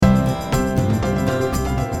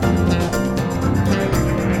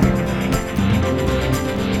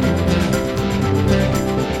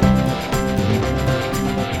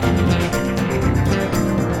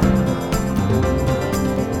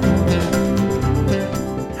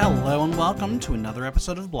welcome to another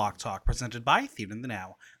episode of Block Talk presented by Theater in the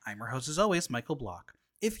Now. I'm your host as always, Michael Block.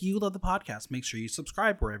 If you love the podcast, make sure you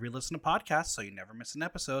subscribe wherever you listen to podcasts so you never miss an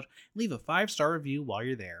episode. Leave a 5-star review while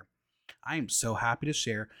you're there. I am so happy to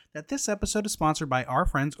share that this episode is sponsored by our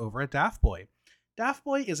friends over at Daft Boy. Daft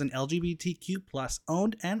Boy is an LGBTQ+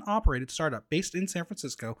 owned and operated startup based in San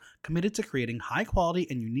Francisco, committed to creating high quality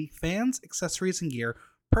and unique fans, accessories, and gear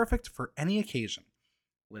perfect for any occasion.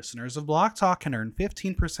 Listeners of Block Talk can earn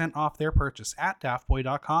 15% off their purchase at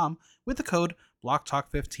daftboy.com with the code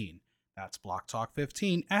BlockTalk15. That's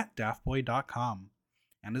BlockTalk15 at daftboy.com.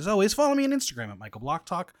 And as always, follow me on Instagram at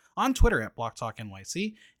MichaelBlockTalk, on Twitter at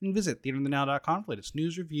BlockTalkNYC, and visit theaterinthenow.com for latest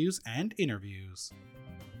news, reviews, and interviews.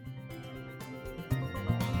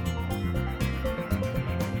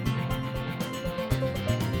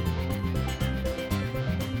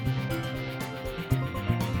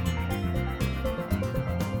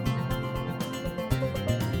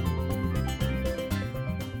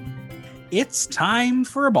 It's time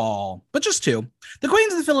for a ball, but just two. The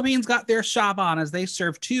Queens of the Philippines got their shop on as they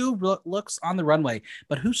served two looks on the runway,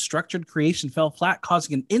 but whose structured creation fell flat,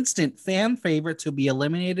 causing an instant fan favorite to be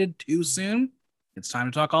eliminated too soon? It's time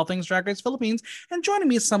to talk all things Drag Race Philippines, and joining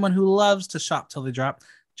me is someone who loves to shop till they drop,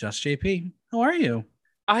 Just JP. How are you?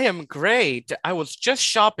 I am great. I was just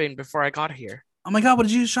shopping before I got here. Oh my God, what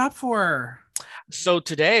did you shop for? So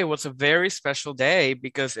today was a very special day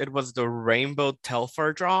because it was the Rainbow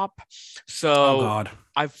Telfar drop. So Oh God.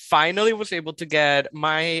 I finally was able to get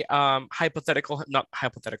my not hypothetical,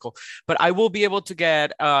 but I will be able to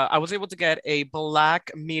get I was able to get a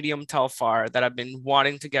black medium Telfar that I've been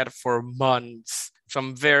wanting to get for months. So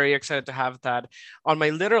I'm very excited to have that on my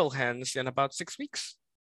literal hands in about 6 weeks.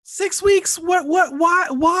 6 weeks?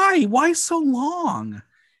 Why so long?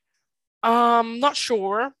 Not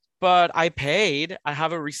sure, but I paid. I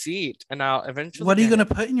have a receipt, and I'll eventually. What are you going to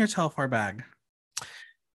put in your Telfar bag?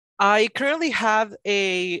 I currently have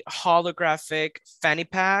a holographic fanny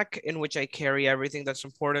pack in which I carry everything that's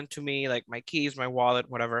important to me, like my keys, my wallet,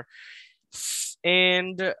 whatever.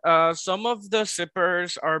 And some of the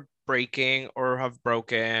zippers are breaking or have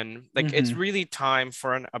broken. Like it's really time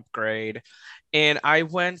for an upgrade. And I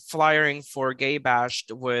went flyering for Gay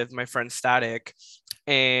Bashed with my friend Static,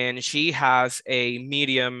 and she has a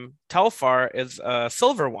medium Telfar, is a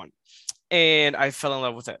silver one, and I fell in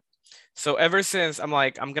love with it. So ever since, I'm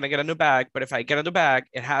like, I'm gonna get a new bag, but if I get a new bag,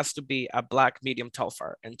 it has to be a black medium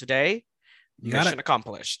Telfar. And today, mission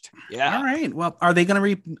accomplished. Yeah. All right. Well, are they gonna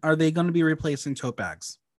be replacing tote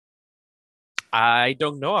bags? I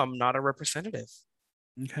don't know. I'm not a representative.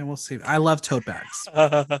 Okay, we'll see. I love tote bags.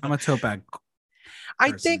 I'm a tote bag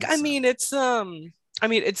person,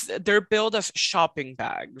 it's they're billed as shopping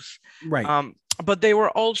bags. Right. But they were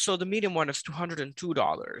also, the medium one is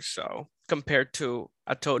 $202. So compared to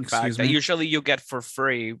a tote bag that usually you get for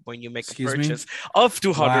free when you make a purchase of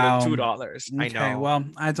 $202. Wow. I know. Okay, well,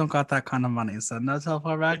 I don't got that kind of money, so no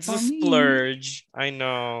Telfar bag. It's a splurge. I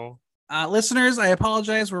know. Listeners, I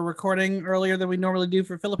apologize. We're recording earlier than we normally do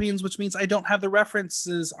for Philippines, which means I don't have the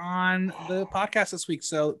references on the podcast this week.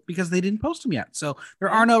 So because they didn't post them yet, so there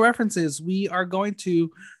are no references. We are going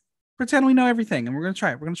to pretend we know everything, and we're going to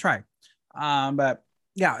try. But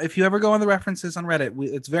yeah, if you ever go on the references on Reddit,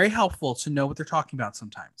 it's very helpful to know what they're talking about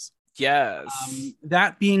sometimes. Yes.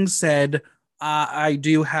 That being said, I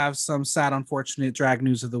do have some sad, unfortunate drag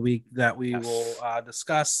news of the week that we will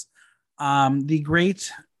discuss. The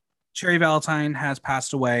great Cherry Valentine has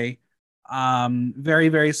passed away. Very,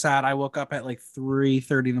 very sad. I woke up at like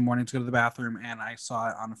 3:30 in the morning to go to the bathroom, and I saw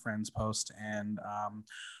it on a friend's post, and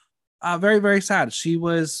very, very sad. She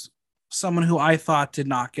was someone who I thought did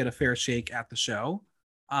not get a fair shake at the show.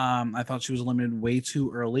 I thought she was eliminated way too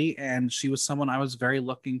early, and she was someone I was very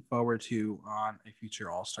looking forward to on a future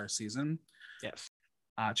All-Star season. Yes.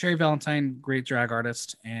 Cherry Valentine, great drag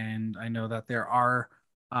artist, and I know that there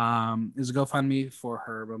is a GoFundMe for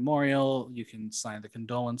her memorial. You can sign the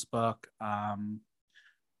condolence book.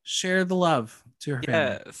 Share the love to her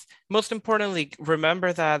family. Yes. Most importantly,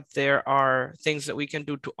 remember that there are things that we can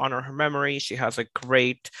do to honor her memory. She has a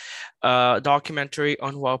great documentary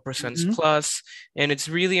on WoW Presents Plus, and it's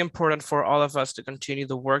really important for all of us to continue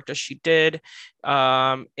the work that she did,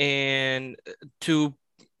 and to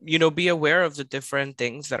be aware of the different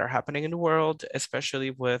things that are happening in the world, especially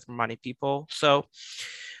with Romani people. So,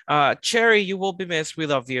 Cherry, you will be missed. We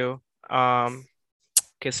love you.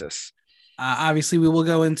 Kisses. Obviously, we will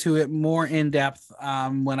go into it more in depth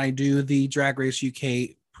when I do the Drag Race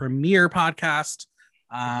UK premiere podcast.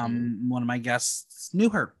 One of my guests knew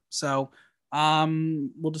her, so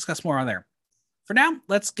we'll discuss more on there. For now,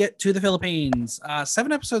 let's get to the Philippines.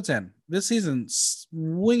 7 episodes in this season,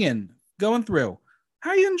 swinging, going through.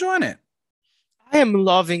 How are you enjoying it? I am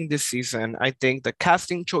loving this season. I think the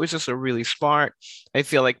casting choices are really smart. I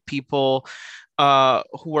feel like people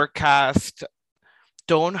who are cast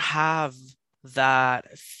don't have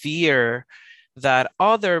that fear that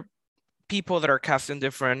other people that are cast in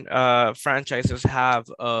different franchises have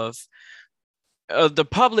of the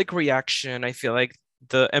public reaction. I feel like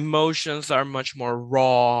the emotions are much more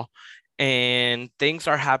raw and things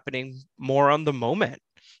are happening more on the moment,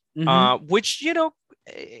 Mm-hmm. which,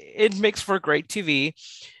 it makes for great TV.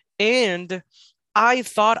 And I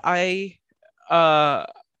thought uh,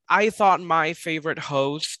 I thought my favorite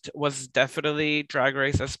host was definitely Drag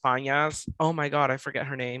Race España's. Oh my God, I forget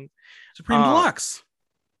her name. Supreme Uh, Deluxe.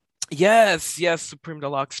 yes, Supreme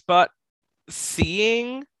Deluxe. But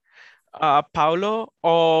seeing Paulo,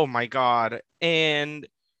 oh my God. And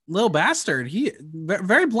Little bastard. He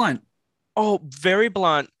very blunt. oh, very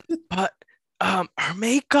blunt. But her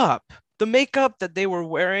makeup, the makeup that they were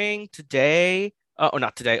wearing today, or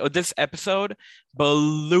not today, or this episode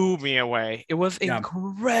blew me away. It was Yeah.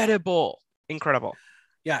 incredible. Incredible.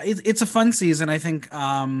 Yeah, it's a fun season. I think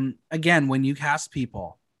again, when you cast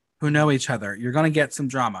people who know each other, you're gonna get some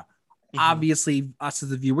drama. Mhm. Obviously, us as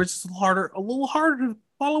the viewers, it's a little harder to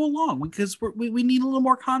follow along because we need a little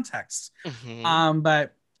more context. Mhm.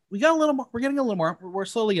 But we got a little more. We're getting a little more. We're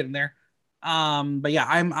slowly getting there. But yeah,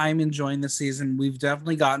 I'm enjoying this season. We've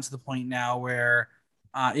definitely gotten to the point now where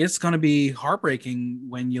it's going to be heartbreaking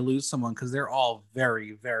when you lose someone because they're all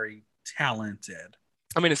very, very talented.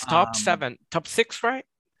 I mean, it's top Um, seven, top six, right?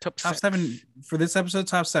 Top top six. seven for this episode,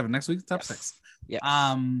 top seven. Next week, top six. Yes. Yes.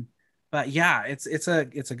 Um, but yeah, it's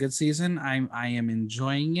a good season. I am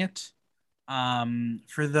enjoying it.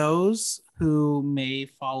 For those who may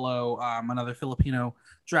follow another Filipino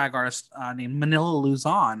drag artist named Manila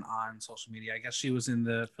Luzon on social media, I guess she was in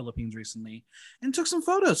the Philippines recently and took some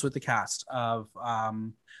photos with the cast of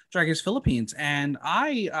Drag Race Philippines. And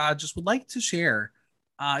I just would like to share.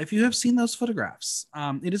 If you have seen those photographs,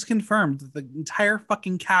 it is confirmed that the entire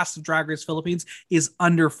fucking cast of Drag Race Philippines is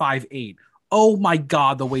under 5'8". Oh my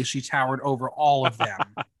god, the way she towered over all of them.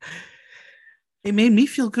 It made me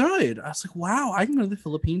feel good. I was like, wow, I can go to the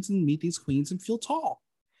Philippines and meet these queens and feel tall.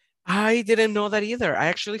 I didn't know that either. I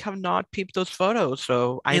actually have not peeped those photos,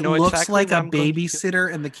 so I It know looks exactly like what a I'm going to do.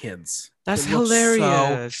 babysitter and the kids. That's It looks so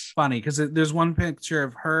hilarious. funny because there's one picture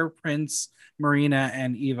of her, Prince, Marina,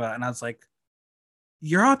 and Eva, and I was like,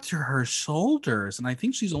 you're up to her shoulders, and I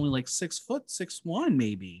think she's only like 6 foot, 6'1",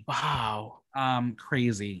 maybe. Wow.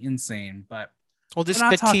 Crazy, insane. But All we're these not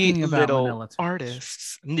petite talking about little Manila too much.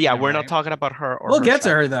 artists. I Yeah, know, we're not right? talking about her or We'll her get to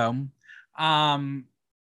set. her though. Um,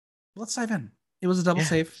 let's dive in. It was a double Yeah.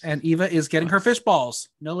 save, and Eva is getting her fish balls.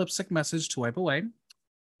 No lipstick message to wipe away.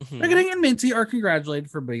 Mhm. Brigading and Minty are congratulated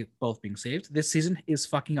for both being saved. This season is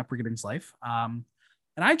fucking up Brigading's life. And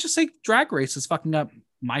I just say Drag Race is fucking up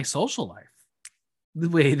my social life.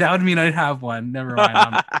 Wait, that would mean I'd have one. Never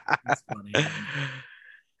mind. That's funny.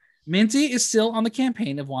 Minty is still on the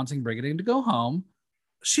campaign of wanting Brigading to go home.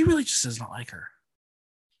 She really just does not like her.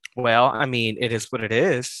 Well, I mean, it is what it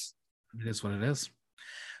is. It is what it is.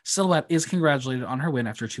 Silhouette is congratulated on her win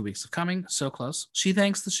after 2 weeks of coming. So close. She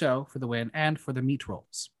thanks the show for the win and for the meat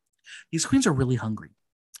rolls. These queens are really hungry.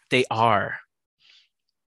 They are.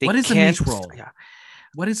 They What is a can't. meat roll? Yeah.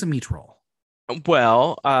 What is a meat roll?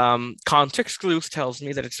 Well, context clues tells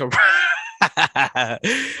me that it's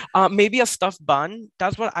a maybe a stuffed bun.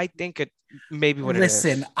 That's what I think it maybe what it is.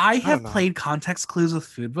 Listen, I I don't have know. played context clues with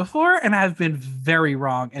food before and I've been very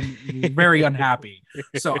wrong and very unhappy.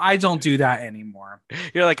 So I don't do that anymore.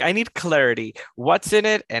 You're like, I need clarity. What's in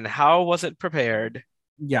it and how was it prepared?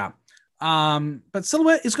 Yeah. But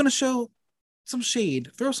Silhouette is going to show some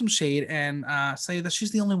shade, throw some shade, and say that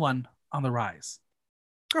she's the only one on the rise.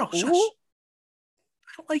 Girl, shush. Ooh.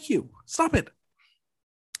 I don't like you. Stop it.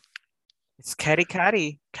 It's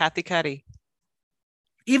Catty.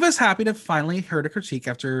 Eva's happy to finally heard a critique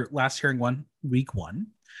after last hearing week one.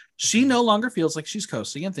 She no longer feels like she's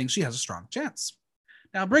coasting and thinks she has a strong chance.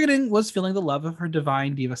 Now, Brigading was feeling the love of her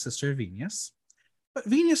divine diva sister, Venus. But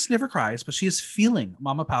Venus never cries, but she is feeling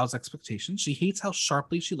Mama Pow's expectations. She hates how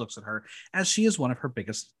sharply she looks at her, as she is one of her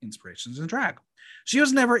biggest inspirations in drag. She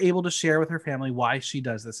was never able to share with her family why she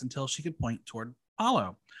does this until she could point toward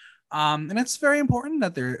Paulo. And it's very important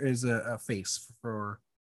that there is a face for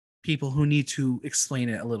people who need to explain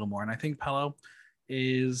it a little more. And I think Paulo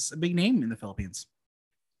is a big name in the Philippines.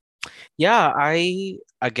 Yeah,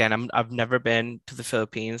 I've never been to the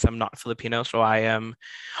Philippines. I'm not Filipino, so I am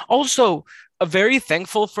also very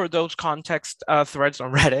thankful for those context threads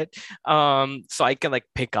on Reddit. So I can like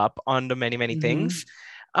pick up on the many Mhm. things.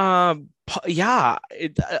 Yeah,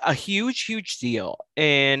 a huge deal.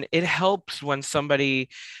 And it helps when somebody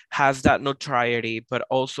has that notoriety, but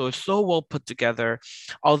also is so well put together,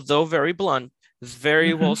 although very blunt, is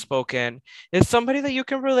very well Hmm. spoken, is somebody that you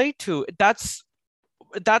can relate to. That's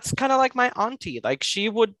kind of like my auntie. Like she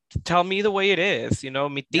would tell me the way it is, mi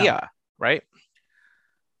Yeah. tia, right?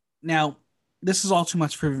 Now, this is all too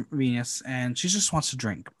much for Venus, and she just wants to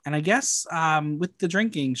drink. And I guess with the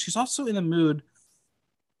drinking, she's also in the mood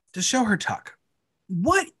to show her tuck.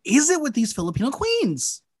 What is it with these Filipino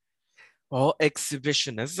queens? Well,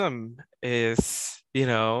 exhibitionism I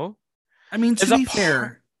mean, is a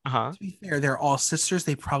part. Uh-huh. to be fair, they're all sisters.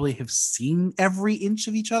 They probably have seen every inch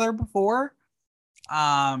of each other before.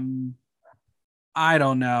 Um, I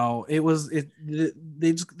don't know.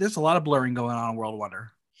 There's a lot of blurring going on in World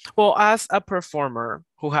Wonder. Well, as a performer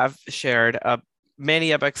who have shared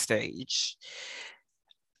many a backstage,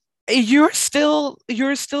 you're still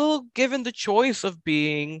given the choice of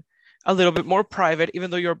being a little bit more private, even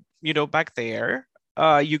though you're back there.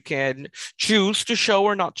 You can choose to show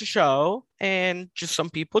or not to show, and just some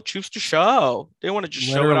people choose to show. They want to just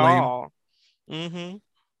show it Literally. all. Mm-hmm.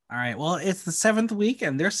 All right. Well, it's the seventh week,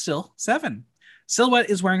 and there's still seven. Silhouette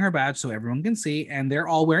is wearing her badge so everyone can see, and they're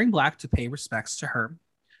all wearing black to pay respects to her.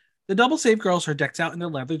 The double save girls are decked out in their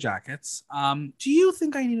leather jackets. Do you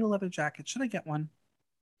think I need a leather jacket? Should I get one?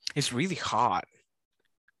 It's really hot.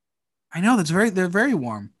 I know they're very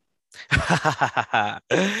warm.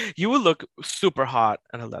 You would look super hot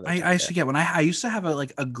in a leather I jacket. should get one. I used to have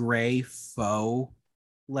a gray faux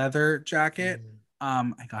leather jacket.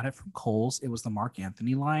 Mm. I got it from Kohl's. It was the Mark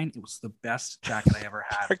Anthony line. It was the best jacket I ever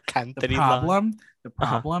had. Marc The Anthony line. problem, the Uh-huh.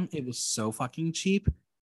 problem, it was so fucking cheap.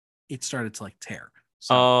 It started to like tear.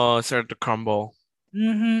 So, Oh, it started to crumble.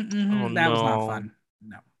 Oh that was not no. fun.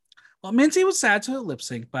 No. Well, Minty was sad to lip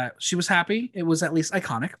sync, but she was happy. It was at least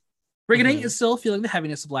iconic. Brigadine Hmm. is still feeling the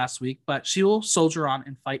heaviness of last week, but she will soldier on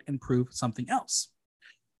and fight and prove something else.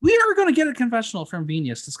 We are going to get a confessional from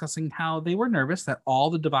Venus discussing how they were nervous that all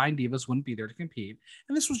the Divine Divas wouldn't be there to compete,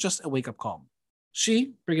 and this was just a wake up call.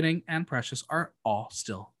 She, Brigadine, and Precious are all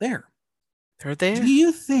still there. They're Do there.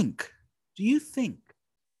 you think, do you think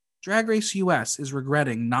Drag Race US is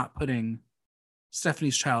regretting not putting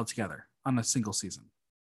Stephanie's Child together on a single season?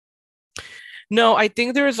 No, I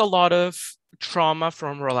think there is a lot of trauma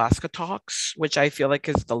from Rolaska Talks, which I feel like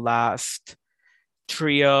is the last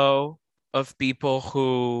trio of people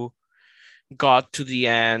who got to the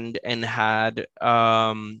end and had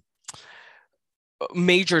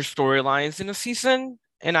major storylines in a season.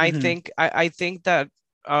 And I Mm-hmm. think I think that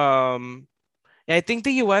I think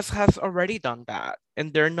the US has already done that,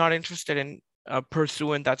 and they're not interested in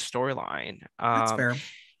pursuing that storyline. That's fair.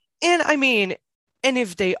 And I mean, and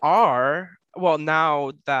if they are, well,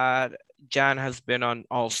 now that Jan has been on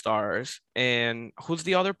All Stars, and who's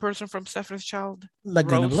the other person from Stephanie's Child?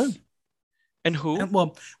 Laguna Blue. Rose, and who? And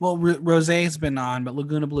Rose has been on, but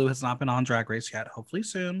Laguna Blue has not been on Drag Race yet. Hopefully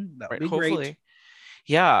soon. That would Right, be great. hopefully.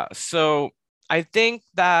 Yeah. So I think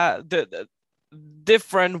that the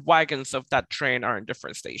different wagons of that train are in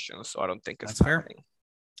different stations, so I don't think it's That's fair. happening.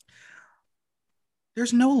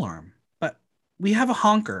 There's no alarm, but we have a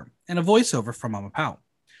honker and a voiceover from Mama Pao,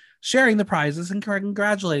 sharing the prizes and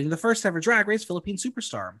congratulating the first ever Drag Race Philippine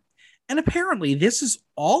superstar. And apparently, this is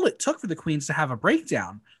all it took for the queens to have a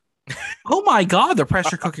breakdown. Oh my God, the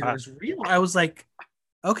pressure cooker is real. I was like,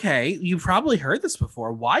 okay, you probably heard this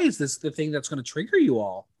before. Why is this the thing that's going to trigger you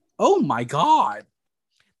all? Oh my God.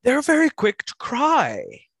 They're very quick to cry.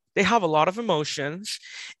 They have a lot of emotions.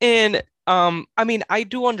 And I mean, I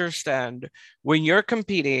do understand when you're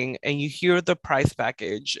competing and you hear the prize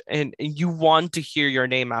package and you want to hear your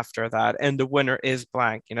name after that, and the winner is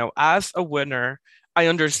blank. As a winner, I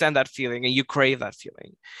understand that feeling and you crave that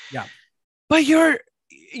feeling. Yeah. But you're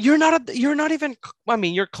not even, I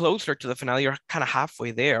mean, you're closer to the finale. You're kind of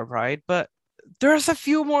halfway there, right? But there's a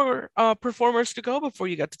few more performers to go before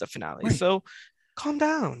you get to the finale. Right. So calm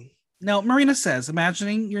down. Now, Marina says,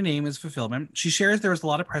 imagining your name is fulfillment. She shares there was a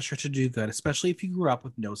lot of pressure to do good, especially if you grew up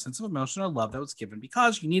with no sense of emotion or love that was given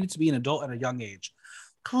because you needed to be an adult at a young age.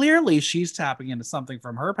 Clearly, she's tapping into something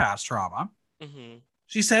from her past trauma. Hmm.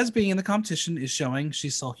 She says being in the competition is showing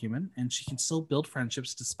she's still human and she can still build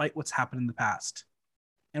friendships despite what's happened in the past.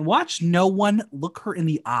 And watch no one look her in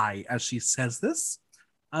the eye as she says this.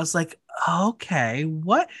 I was like, okay,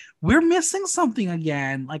 what? We're missing something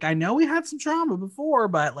again. Like, I know we had some trauma before,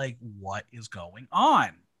 but like, what is going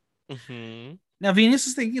on? Hmm. Now, Venus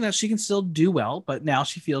is thinking that she can still do well, but now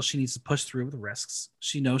she feels she needs to push through with risks.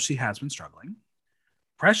 She knows she has been struggling.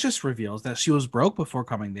 Precious reveals that she was broke before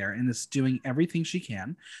coming there and is doing everything she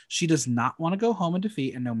can. She does not want to go home in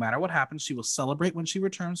defeat, and no matter what happens, she will celebrate when she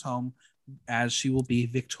returns home, as she will be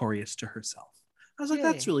victorious to herself. I was like,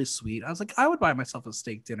 that's Yay. really sweet. I was like, I would buy myself a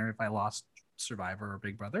steak dinner if I lost Survivor or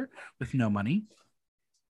Big Brother with no money.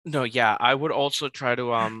 No, yeah, I would also try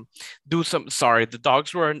to do some, sorry, the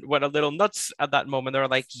dogs went a little nuts at that moment. They were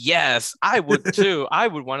like, yes, I would too. I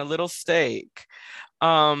would want a little steak.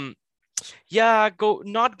 Um, yeah, go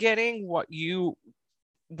not getting what you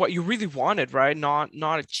really wanted, right?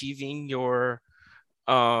 Not achieving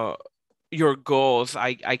uh your goals.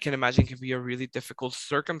 I can imagine can be a really difficult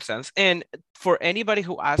circumstance. And for anybody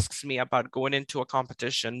who asks me about going into a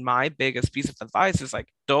competition, my biggest piece of advice is like,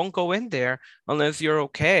 don't go in there unless you're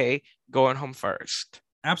okay going home first.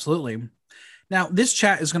 Absolutely. Now, this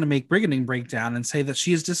chat is going to make Brigadine break down and say that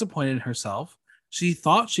she is disappointed in herself. She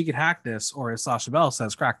thought she could hack this, or as Sasha Bell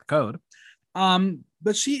says, crack the code.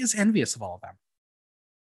 But she is envious of all of them.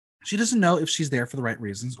 She doesn't know if she's there for the right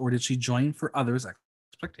reasons, or did she join for others'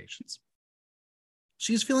 expectations.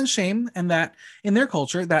 She's feeling shame, and that in their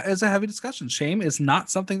culture, that is a heavy discussion. Shame is not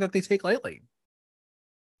something that they take lightly.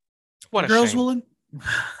 What The a girls shame. will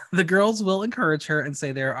the girls will encourage her and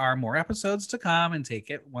say there are more episodes to come and take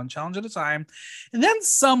it one challenge at a time. And then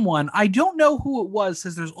someone, I don't know who it was,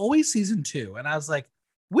 says there's always season 2. And I was like,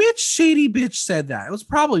 which shady bitch said that? It was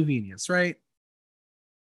probably Venus, right?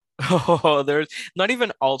 Oh, there's not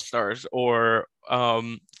even All Stars or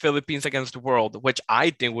Philippines Against the World, which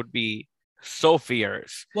I think would be so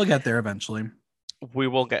fierce. We'll get there eventually. We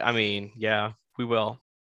will get, I mean, yeah, we will.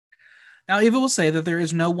 Now, Eva will say that there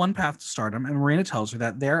is no one path to stardom, and Marina tells her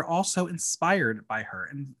that they're also inspired by her,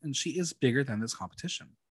 and she is bigger than this competition.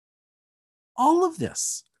 All of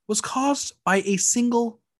this was caused by a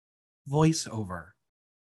single voiceover.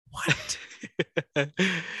 What?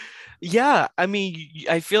 Yeah, I mean,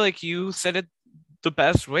 I feel like you said it the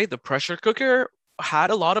best way. The pressure cooker had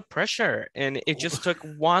a lot of pressure, and it just took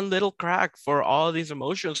one little crack for all these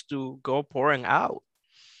emotions to go pouring out.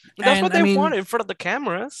 And that's what And I they mean, wanted in front of the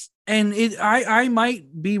cameras. and I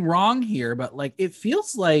might be wrong here, but like it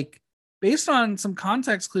feels like based on some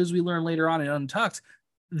context clues we learn later on in Untucked,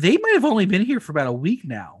 they might have only been here for about a week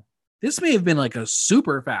now. This may have been like a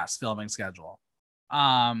super fast filming schedule.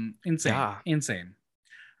 Insane. Yeah. Insane.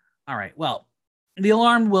 All right. Well, the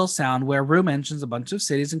alarm will sound where Rue mentions a bunch of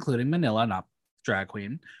cities, including Manila, not Drag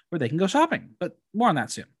Queen, where they can go shopping. But more on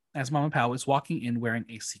that soon. As Mama Pao is walking in wearing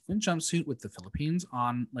a sequin jumpsuit with the Philippines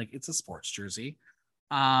on, like it's a sports jersey.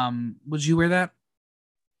 Would you wear that?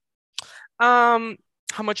 How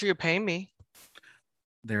much are you paying me?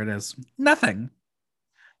 There it is. Nothing.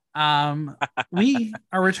 We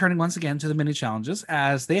are returning once again to the mini challenges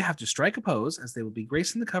as they have to strike a pose as they will be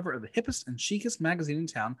gracing the cover of the hippest and chicest magazine in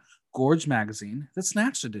town, Gorge Magazine, the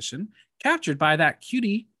Snatched edition, captured by that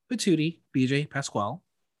cutie patootie BJ Pasquale.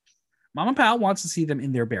 Mama Pal wants to see them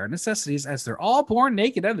in their bare necessities as they're all born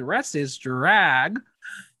naked and the rest is drag.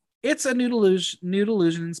 It's a Nude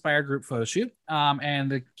Illusion inspired group photo shoot.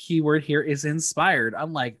 And the keyword here is inspired,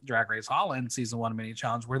 unlike Drag Race Holland season 1 mini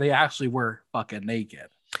challenge where they actually were fucking naked.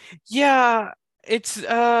 Yeah, it's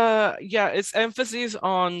emphasis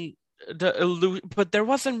on the illusion, but there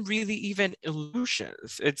wasn't really even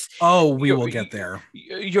illusions. It's Oh, we will get there.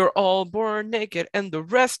 you're all born naked and the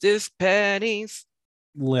rest is pennies.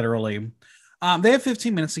 Literally. They have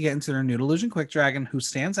 15 minutes to get into their Nude Illusion Quick Dragon. Who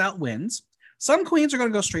stands out wins. Some queens are going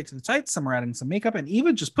to go straight to the tights. Some are adding some makeup. And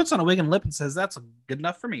Eva just puts on a wig and lip and says, that's good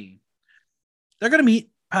enough for me. They're going to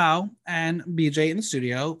meet Pau and BJ in the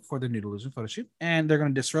studio for the Nude Illusion photo shoot. And they're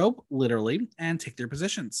going to disrobe, literally, and take their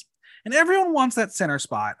positions. And everyone wants that center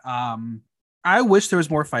spot. I wish there was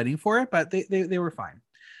more fighting for it, but they were fine.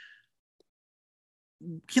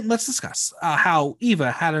 Let's discuss how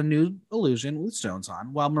Eva had a Nude Illusion with stones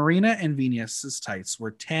on, while Marina and Venus's tights were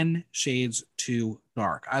 10 shades too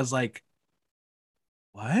dark. I was like,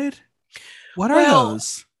 what? What are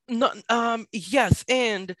those? No, yes,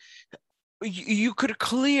 and you could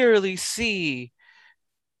clearly see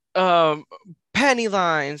panty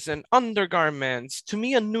lines and undergarments. To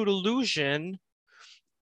me, a Nude Illusion,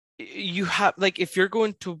 you have, like, if you're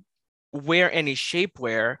going to wear any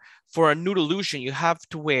shapewear for a Nude Illusion, you have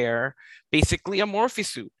to wear basically a Morphe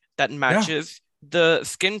suit that matches the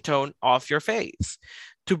skin tone of your face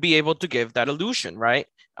to be able to give that illusion, right?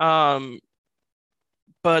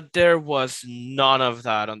 But there was none of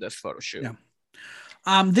that on this photo shoot.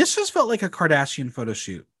 Yeah. This just felt like a Kardashian photo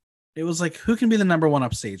shoot. It was like, who can be the number one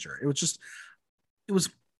upstager? It was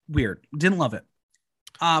weird. Didn't love it.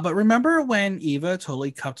 But remember when Eva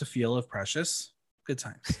totally cupped a feel of Precious? Good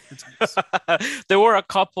times. Good times. There were a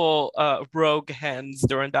couple rogue hens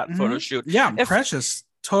during that photo shoot. Yeah, If Precious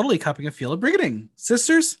totally cupping a feel of brigading.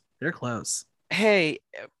 Sisters, they're close. hey,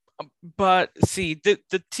 but see,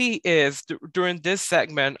 the tea is during this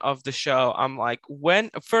segment of the show, I'm like,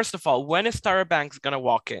 first of all, when is Tyra Banks gonna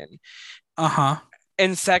walk in? Uh-huh.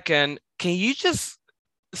 And second, can you just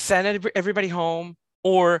send everybody home?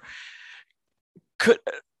 Or could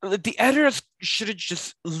the editors should have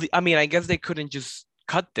just, I mean, I guess they couldn't just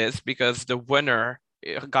cut this because the winner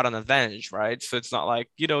got an advantage, right? So it's not like,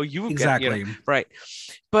 you get, Exactly. right.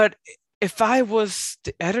 But if I was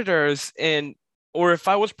the editors or if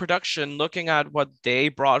I was production looking at what they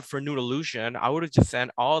brought for Nude Illusion, I would have just sent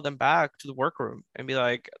all of them back to the workroom and be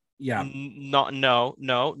like, Yeah. not, no,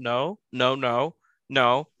 no, no, no, no,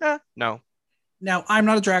 no, no. Now, I'm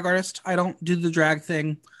not a drag artist. I don't do the drag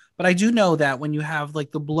thing, but I do know that when you have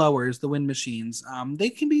like the blowers, the wind machines, they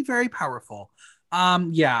can be very powerful.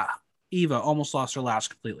 Yeah, Eva almost lost her lash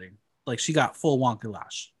completely. Like she got full wonky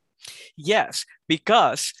lash. Yes,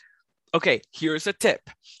 because, okay, here's a tip.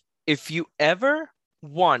 If you ever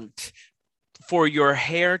want for your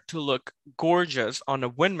hair to look gorgeous on a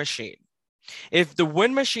wind machine, if the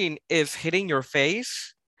wind machine is hitting your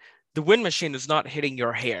face, the wind machine is not hitting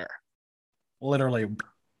your hair. Literally.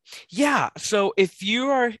 Yeah. So if you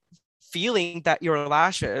are feeling that your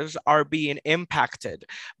lashes are being impacted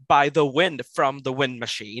by the wind from the wind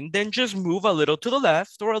machine, then just move a little to the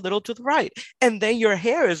left or a little to the right, and then your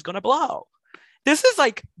hair is going to blow. This is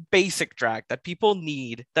like basic drag that people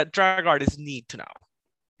need, that drag artists need to know.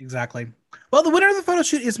 Exactly. Well, the winner of the photo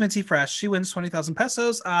shoot is Minty Fresh. She wins 20,000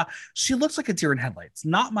 pesos. She looks like a deer in headlights.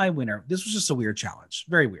 Not my winner. This was just a weird challenge.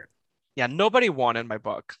 Very weird. Yeah, nobody won in my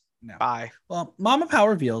book. No. Bye. Well, Mama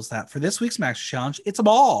Power reveals that for this week's Max Challenge, it's a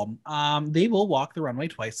ball. They will walk the runway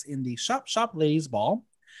twice in the Shop Shop Ladies Ball.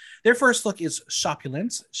 Their first look is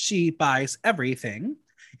Shopulent. She buys everything.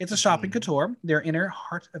 It's a shopping couture. Their inner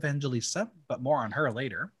heart Evangelista, but more on her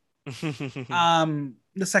later. The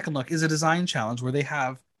second look is a design challenge where they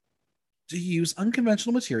have to use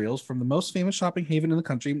unconventional materials from the most famous shopping haven in the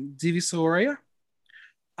country, Divisoria.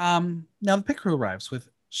 Now the pit crew arrives with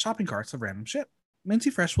shopping carts of random shit.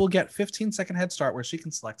 Minty Fresh will get 15-second head start where she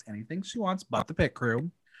can select anything she wants but the pit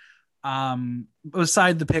crew.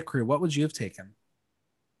 Beside the pit crew, what would you have taken?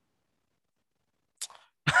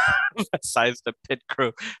 Besides the pit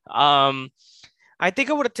crew, I think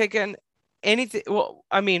I would have taken anything. Well,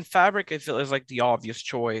 I mean, fabric is like the obvious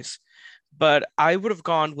choice, but I would have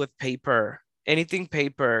gone with paper. Anything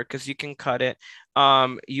paper, because you can cut it,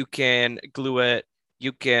 you can glue it,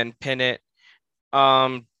 you can pin it.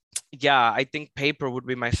 Yeah, I think paper would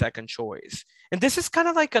be my second choice. And this is kind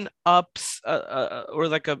of like an or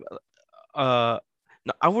like a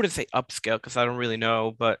no, I wouldn't say upscale because I don't really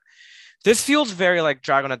know, but this feels very like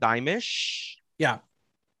Drag on a Dime-ish. Yeah,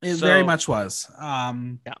 it very much was.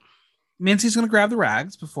 Yeah. Minty's going to grab the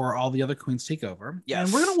rags before all the other queens take over. Yes.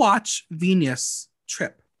 And we're going to watch Venus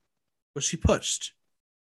trip. Was she pushed?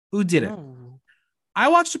 Who did it? Oh. I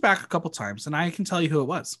watched it back a couple times, and I can tell you who it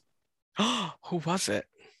was. Who was it?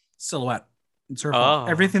 Silhouette. It's her fault.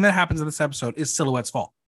 Everything that happens in this episode is Silhouette's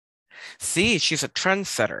fault. See, she's a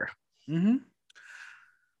trendsetter. Mm-hmm.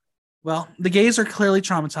 Well, the gays are clearly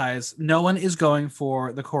traumatized. No one is going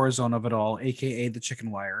for the corazon of it all, aka the chicken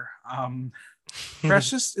wire.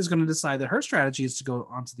 Precious is going to decide that her strategy is to go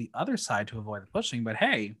onto the other side to avoid the pushing, but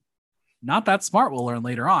hey, not that smart, we'll learn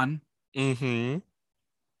later on. Mm-hmm.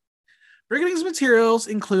 Brigading's materials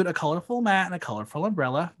include a colorful mat and a colorful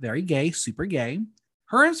umbrella. Very gay, super gay.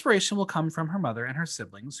 Her inspiration will come from her mother and her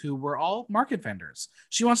siblings, who were all market vendors.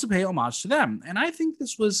 She wants to pay homage to them. And I think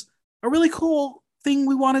this was a really cool thing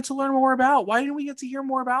we wanted to learn more about. Why didn't we get to hear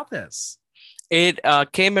more about this? It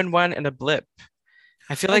came and went in a blip.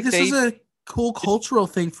 I feel like this is a cool cultural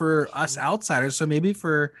thing for us outsiders. So maybe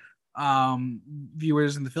for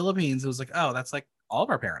viewers in the Philippines, it was like, oh, that's like all of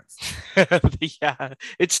our parents. Yeah,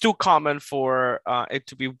 it's too common for it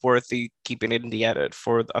to be worthy keeping it in the edit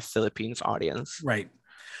for a Philippines audience. Right.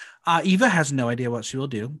 Eva has no idea what she will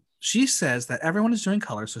do. She says that everyone is doing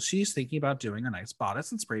color, so she's thinking about doing a nice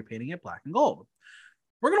bodice and spray painting it black and gold.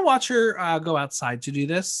 We're going to watch her go outside to do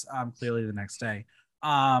this, clearly the next day,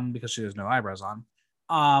 because she has no eyebrows on,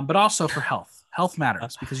 but also for health. Health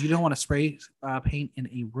matters because you don't want to spray paint in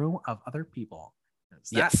a room of other people.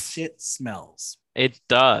 That shit smells. It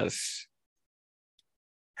does.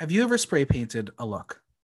 Have you ever spray painted a look?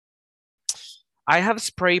 I have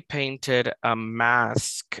spray painted a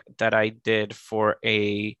mask that I did for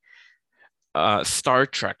a Star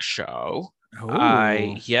Trek show. Oh.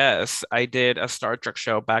 I did a Star Trek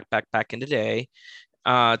show back in the day.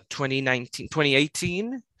 2019,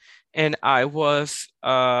 2018, and I was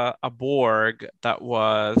a Borg that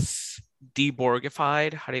was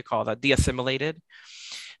deborgified. How do you call that? De-assimilated.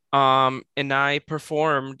 And I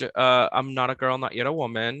performed I'm Not a Girl, Not Yet a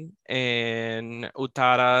Woman in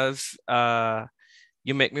Utara's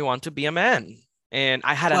You Make Me Want to Be a Man. And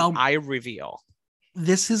I had an Well, eye reveal.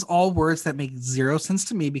 this is all words that make zero sense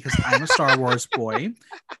to me because I'm a Star Wars boy.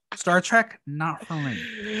 Star Trek, not for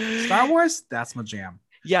me. Star Wars, that's my jam.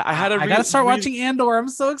 Yeah, I had a I gotta start watching Andor. I'm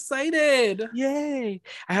so excited. Yay!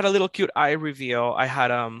 I had a little cute eye reveal. I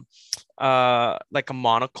had like a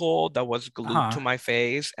monocle that was glued to my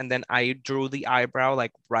face, and then I drew the eyebrow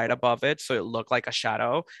like right above it so it looked like a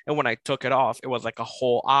shadow. And when I took it off, it was like a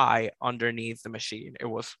whole eye underneath the machine. It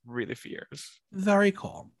was really fierce. Very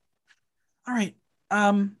cool. All right.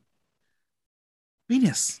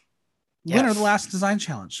 Venus, winner of the last design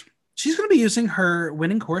challenge. She's going to be using her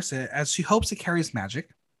winning corset as she hopes it carries magic.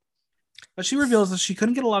 But she reveals that she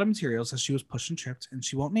couldn't get a lot of materials as she was pushed and tripped, and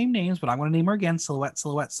she won't name names, but I'm going to name her again. Silhouette,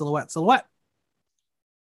 silhouette, silhouette, silhouette.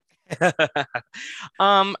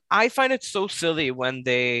 I find it so silly when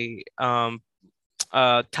they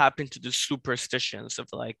tap into the superstitions of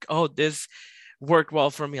like, oh, this worked well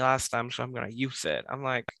for me last time, so I'm gonna use it. I'm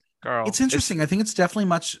like, girl, it's interesting. I think it's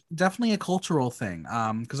definitely a cultural thing.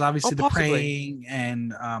 Because obviously the praying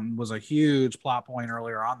and was a huge plot point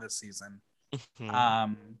earlier on this season.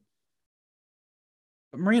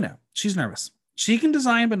 But Marina, she's nervous. She can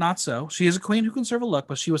design, but not so. She is a queen who can serve a look,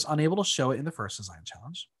 but she was unable to show it in the first design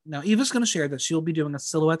challenge. Now, Eva's going to share that she'll be doing a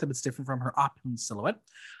silhouette that is different from her opulent silhouette,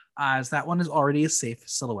 as that one is already a safe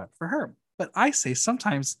silhouette for her. But I say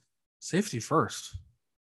sometimes safety first.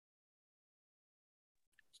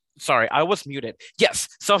 Sorry, I was muted. Yes.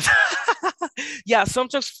 So, yeah,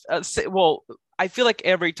 sometimes, well, I feel like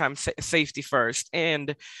every time safety first.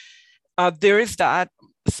 And there is that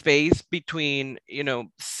space between,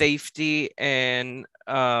 safety and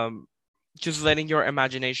just letting your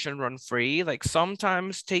imagination run free. Like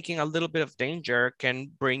sometimes taking a little bit of danger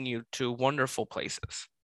can bring you to wonderful places.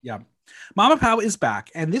 Yeah. Mama Pao is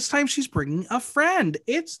back, and this time she's bringing a friend.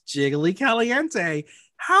 It's Jiggly Caliente.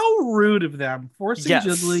 How rude of them forcing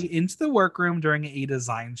Jiggly into the workroom during a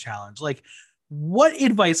design challenge. Like, what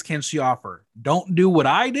advice can she offer? Don't do what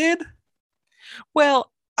I did?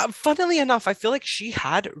 Well, funnily enough, I feel like she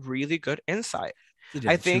had really good insight.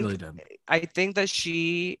 I think that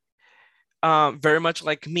she, very much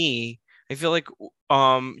like me, I feel like,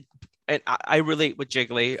 and I relate with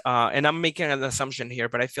Jiggly, and I'm making an assumption here,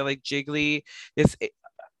 but I feel like Jiggly is,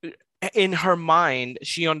 in her mind,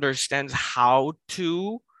 she understands how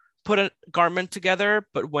to put a garment together,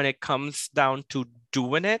 but when it comes down to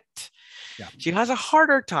doing it, she has a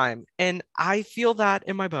harder time, and I feel that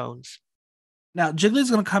in my bones. Now, Jiggly's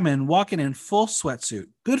going to come in, walking in full sweatsuit.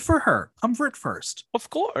 Good for her. Comfort first. Of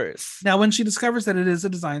course. Now, when she discovers that it is a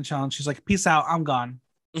design challenge, she's like, peace out, I'm gone.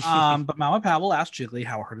 But Mama Pao will ask Jiggly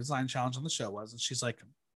how her design challenge on the show was. And she's like,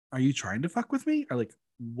 are you trying to fuck with me? Or like,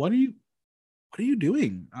 what are you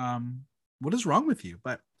doing? What is wrong with you?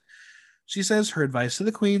 But she says her advice to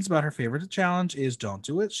the queens about her favorite challenge is don't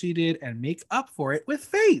do what she did and make up for it with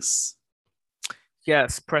face.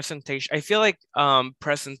 Yes, presentation. I feel like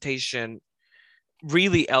presentation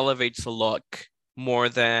really elevates the look more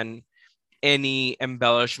than any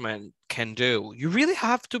embellishment can do. You really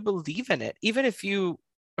have to believe in it, even if you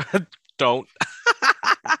don't.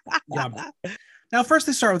 Yeah. Now, first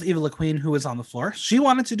they start with Eva LaQueen, who is on the floor. She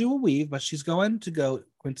wanted to do a weave, but she's going to go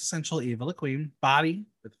quintessential Eva LaQueen, body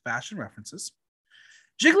with fashion references.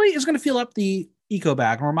 Jiggly is going to feel up the eco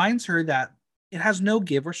bag and reminds her that it has no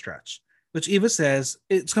give or stretch, which Eva says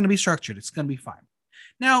it's going to be structured. It's going to be fine.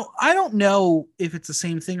 Now, I don't know if it's the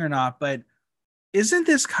same thing or not, but isn't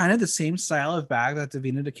this kind of the same style of bag that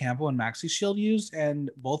Davina De Campo and Maxi Shield used,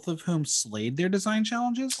 and both of whom slayed their design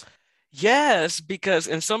challenges? Yes, because,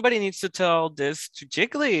 and somebody needs to tell this to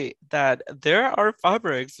Jiggly, that there are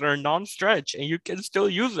fabrics that are non-stretch and you can still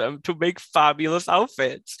use them to make fabulous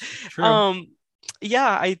outfits. True.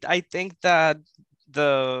 Yeah, I think that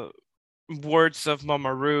the words of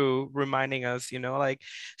Mama Ru reminding us, like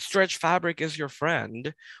stretch fabric is your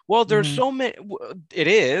friend. Well, there's so many, it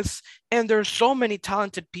is, and there's so many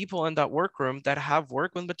talented people in that workroom that have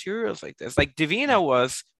worked with materials like this. Like Divina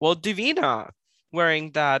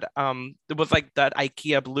wearing that, it was like that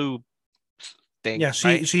IKEA blue thing. Yeah,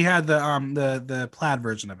 she had the plaid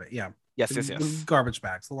version of it. Yeah. Yes. The garbage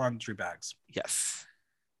bags, the laundry bags. Yes.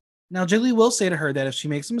 Now, Jiggly will say to her that if she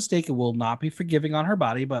makes a mistake, it will not be forgiving on her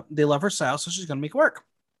body, but they love her style, so she's going to make it work.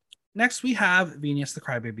 Next, we have Venus, the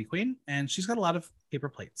Crybaby Queen, and she's got a lot of paper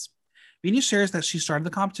plates. Venus shares that she started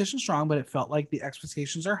the competition strong, but it felt like the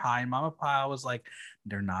expectations are high. And Mama Pao was like,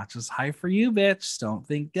 they're not just high for you, bitch. Don't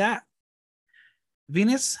think that.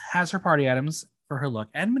 Venus has her party items for her look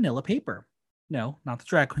and manila paper. No, not the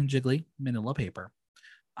drag queen Jiggly, manila paper.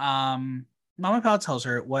 Mama Pao tells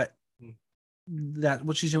her what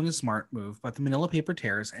she's doing is a smart move, but the manila paper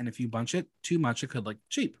tears, and if you bunch it too much, it could look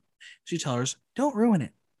cheap. She tells her, don't ruin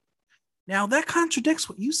it. Now that contradicts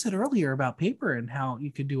what you said earlier about paper and how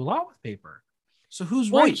you could do a lot with paper. So who's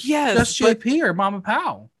Well, right? yes, Just JP or Mama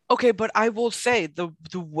Pao? okay, but I will say the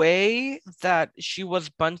way that she was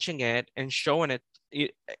bunching it and showing it,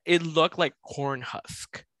 it looked like corn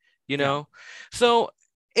husk, you know? So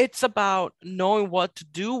it's about knowing what to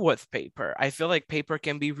do with paper. I feel like paper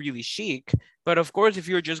can be really chic, but of course, if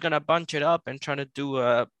you're just gonna bunch it up and trying to do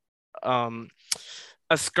a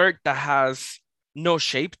skirt that has no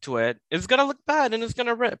shape to it, it's gonna look bad and it's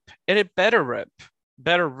gonna rip. And it better rip.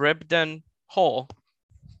 Better rip than whole.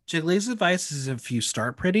 Jiggly's advice is if you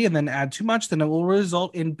start pretty and then add too much, then it will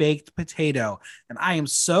result in baked potato. And I am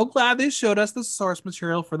so glad they showed us the source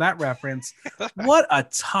material for that reference. What a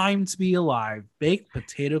time to be alive. Baked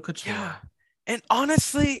potato couture. Yeah. And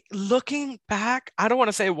honestly, looking back, I don't want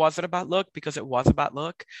to say it wasn't a bad look because it was a bad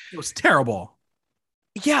look. It was terrible.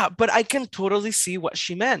 Yeah, but I can totally see what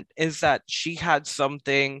she meant is that she had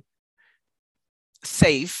something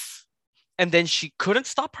safe and then she couldn't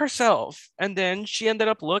stop herself. And then she ended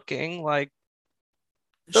up looking like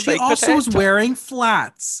she also was wearing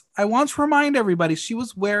flats. I want to remind everybody she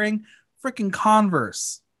was wearing freaking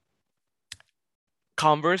Converse.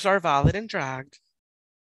 Converse are valid and dragged.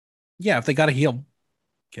 Yeah, if they got a heel.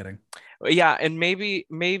 Kidding. Yeah, and maybe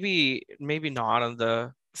not on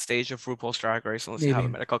the stage of RuPaul's Drag Race unless you have a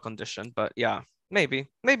medical condition. But yeah, maybe.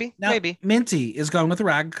 Minty is going with the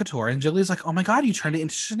rag couture, and Jiggly's like, "Oh my god, you turned it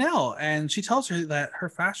into Chanel," and she tells her that her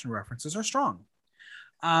fashion references are strong.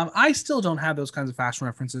 I still don't have those kinds of fashion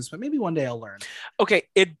references, but maybe one day I'll learn. Okay,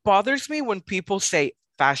 it bothers me when people say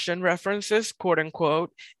fashion references, quote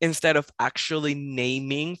unquote, instead of actually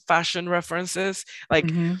naming fashion references. Like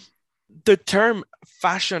the term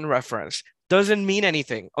fashion reference doesn't mean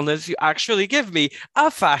anything unless you actually give me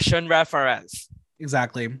a fashion reference.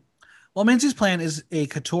 Exactly. Well, Minty's plan is a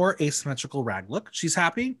couture asymmetrical rag look. She's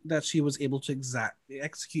happy that she was able to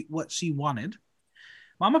execute what she wanted.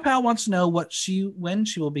 Mama Pao wants to know when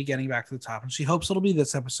she will be getting back to the top, and she hopes it'll be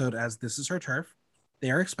this episode as this is her turf.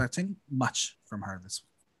 They are expecting much from her this week.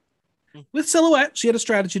 With Silhouette, she had a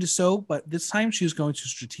strategy to sew, but this time she was going to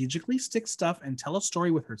strategically stick stuff and tell a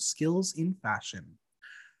story with her skills in fashion.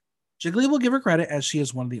 Jiggly will give her credit as she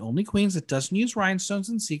is one of the only queens that doesn't use rhinestones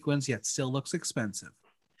and sequins yet still looks expensive,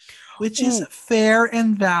 which is fair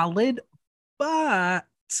and valid, but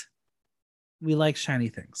we like shiny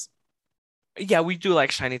things. Yeah, we do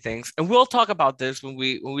like shiny things, and we'll talk about this when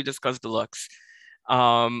we discuss the looks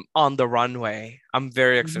on the runway. I'm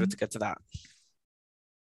very excited to get to that.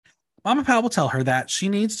 Mama Pao will tell her that she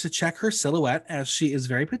needs to check her silhouette as she is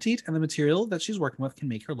very petite and the material that she's working with can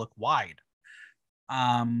make her look wide.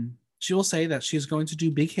 She will say that she's going to do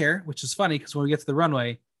big hair, which is funny because when we get to the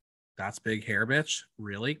runway, that's big hair, bitch.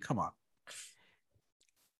 Really? Come on.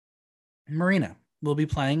 Marina will be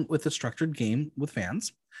playing with a structured game with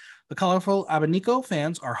fans. The colorful Abanico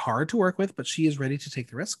fans are hard to work with, but she is ready to take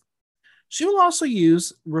the risk. She will also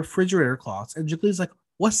use refrigerator cloths, and Jiggly's like,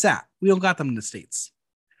 what's that? We don't got them in the States.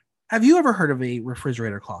 Have you ever heard of a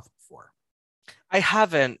refrigerator cloth before? I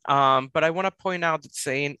haven't, but I want to point out that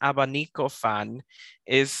saying Abanico fan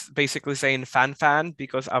is basically saying fan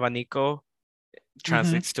because Abanico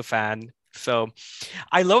translates to fan. So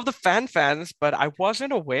I love the fans, but I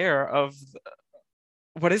wasn't aware of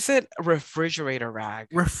what is it? Refrigerator rag.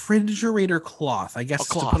 Refrigerator cloth. I guess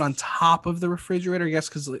to put on top of the refrigerator. I guess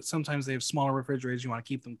because sometimes they have smaller refrigerators. You want to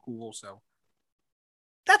keep them cool. So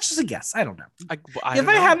that's just a guess. I don't know. If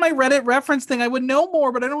I had my Reddit reference thing, I would know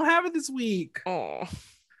more, but I don't have it this week. Oh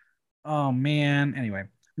man. Anyway,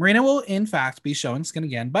 Marina will in fact be showing skin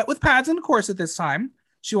again, but with pads and a corset this time.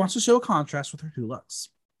 She wants to show a contrast with her two looks.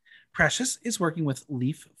 Precious is working with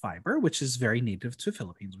leaf fiber, which is very native to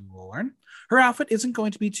Philippines, we will learn. Her outfit isn't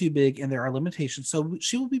going to be too big and there are limitations, so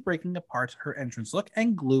she will be breaking apart her entrance look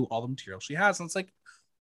and glue all the material she has. And it's like,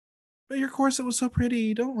 but your corset was so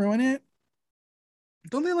pretty, don't ruin it.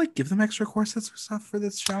 Don't they like give them extra corsets or stuff for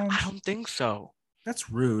this challenge? I don't think so.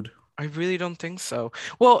 That's rude. I really don't think so.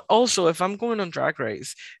 Well, also, if I'm going on Drag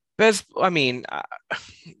Race,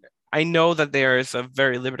 I know that there is a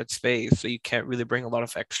very limited space, so you can't really bring a lot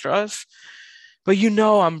of extras. But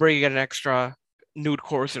I'm bringing an extra nude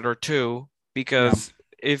corset or two because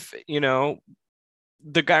if, the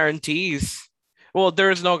guarantees Well,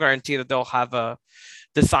 there is no guarantee that they'll have a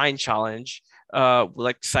design challenge.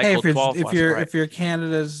 Like Hey, cycle 12 was, right? if you're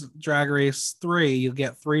Canada's Drag Race 3, you'll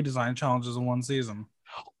get 3 design challenges in one season.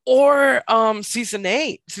 Or season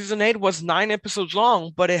 8. Season 8 was 9 episodes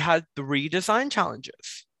long, but it had 3 design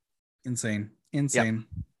challenges. Insane. Yep. Insane.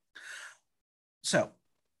 So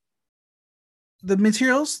the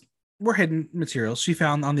materials were hidden materials she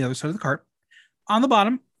found on the other side of the cart. On the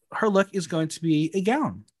bottom, her look is going to be a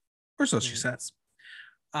gown, or so she says.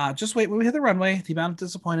 Just wait when we hit the runway. The amount of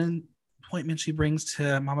disappointment she brings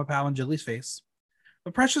to Mama Pao and Jiggly's face.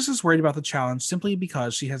 But Precious is worried about the challenge simply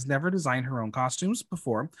because she has never designed her own costumes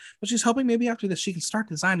before, but she's hoping maybe after this she can start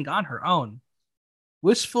designing on her own.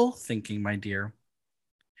 Wishful thinking, my dear.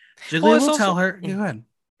 Jiggly Well, it's will tell also her, go ahead.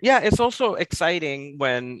 yeah, it's also exciting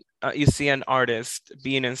when you see an artist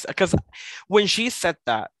being in, because when she said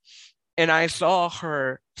that and I saw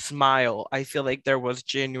her smile, I feel like there was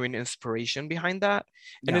genuine inspiration behind that.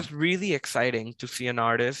 And Yeah. it's really exciting to see an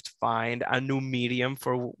artist find a new medium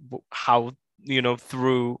for how,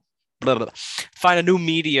 through blah, blah, blah, find a new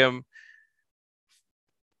medium.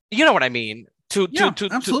 You know what I mean? Yeah, Yeah.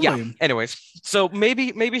 absolutely. Anyways, so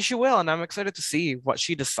maybe she will, and I'm excited to see what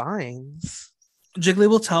she designs. Jiggly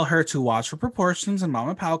will tell her to watch her proportions, and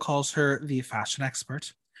Mama Pao calls her the fashion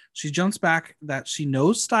expert. She jumps back that she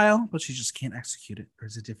knows style, but she just can't execute it.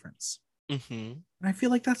 There's a difference. Mm-hmm. And I feel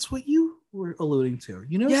like that's what you were alluding to.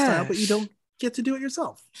 You know style, but you don't get to do it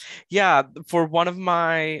yourself. Yeah, for one of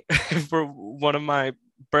my for one of my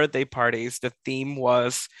birthday parties, the theme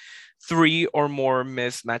was 3 or more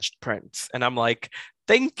mismatched prints. And I'm like,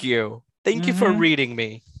 thank you. Thank you for reading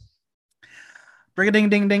me. Brigading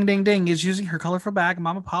ding ding ding ding is using her colorful bag.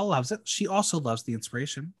 Mama Pao loves it. She also loves the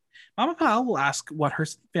inspiration. Mama Pao will ask what her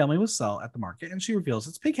family will sell at the market, and she reveals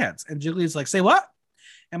it's pig heads. And Jiggly is like, say what?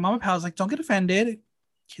 And Mama Pao's like, don't get offended.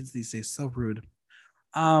 Kids these days so rude.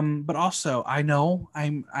 But also I know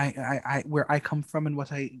I where I come from and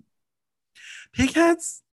what I pig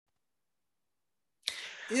heads.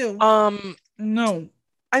 Ew. No.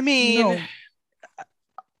 I mean,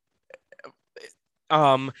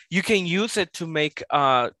 no. You can use it to make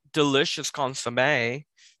delicious consomme.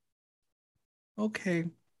 Okay.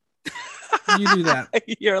 You do that.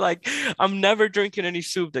 You're like, I'm never drinking any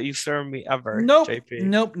soup that you serve me ever, Nope. JP.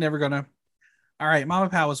 Nope, never gonna. All right, Mama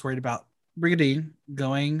Pao was worried about Brigadine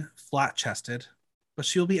going flat chested, but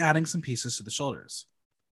she'll be adding some pieces to the shoulders.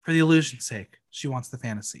 For the illusion's sake, she wants the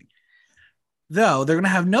fantasy. Though they're gonna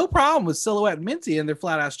have no problem with Silhouette and Minty in their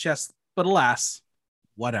flat ass chests, but alas,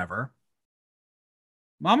 whatever.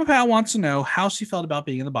 Mama Pao wants to know how she felt about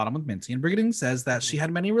being in the bottom with Minty, and Brigadine says that she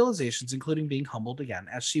had many realizations, including being humbled again,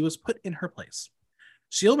 as she was put in her place.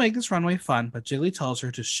 She'll make this runway fun, but Jiggly tells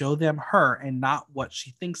her to show them her and not what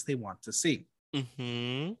she thinks they want to see.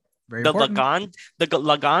 Mm-hmm. Very important. The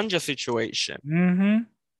Laganja situation.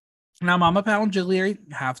 Mm-hmm. Now, Mama Pao and Jiggly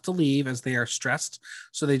have to leave as they are stressed,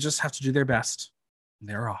 so they just have to do their best.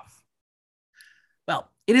 They're off.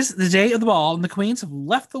 Well, it is the day of the ball, and the queens have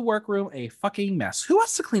left the workroom a fucking mess. Who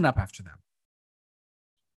wants to clean up after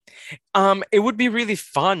them? It would be really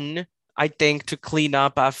fun, I think, to clean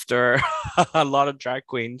up after a lot of drag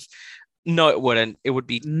queens. No, it wouldn't. It would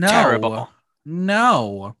be terrible.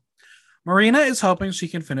 No. Marina is hoping she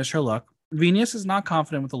can finish her look. Venus is not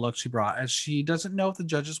confident with the look she brought, as she doesn't know if the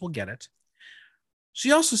judges will get it.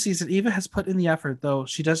 She also sees that Eva has put in the effort, though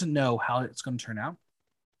she doesn't know how it's going to turn out.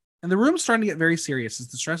 And the room's starting to get very serious as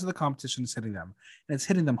the stress of the competition is hitting them, and it's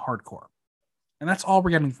hitting them hardcore. And that's all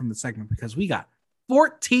we're getting from the segment, because we got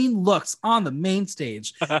 14 looks on the main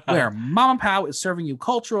stage where Mama Pao is serving you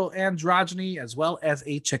cultural androgyny as well as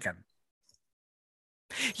a chicken.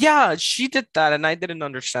 Yeah, she did that, and I didn't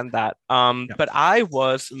understand that. But I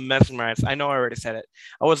was mesmerized. I know I already said it.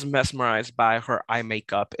 I was mesmerized by her eye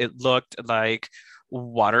makeup. It looked like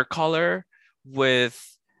watercolor with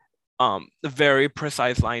very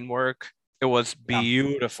precise line work. It was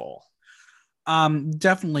beautiful.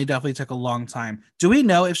 Definitely took a long time. Do we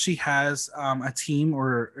know if she has a team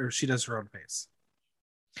or she does her own face?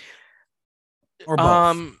 Or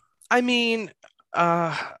both? I mean,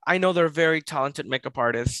 I know there are very talented makeup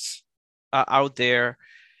artists out there,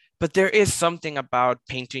 but there is something about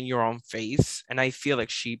painting your own face, and I feel like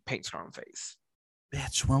she paints her own face.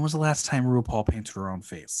 Bitch, when was the last time RuPaul painted her own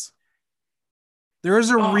face? There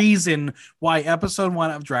is a reason why episode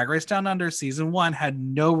 1 of Drag Race Down Under season 1 had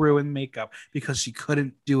no ruined makeup, because she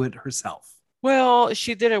couldn't do it herself. Well,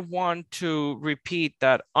 she didn't want to repeat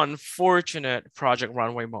that unfortunate Project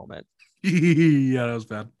Runway moment. Yeah, that was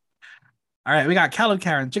bad. All right, we got Caleb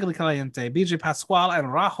Karen, Jiggly Caliente, BJ Pasquale,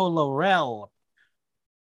 and Rajo Laurel.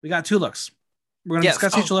 We got 2 looks. We're going to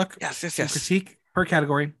discuss each look. Yes. Critique Her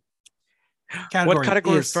category What category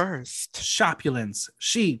category is first? shopulence.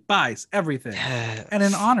 She buys everything. And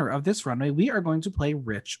in Yes. honor of this runway, we are going to play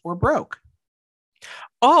rich or broke.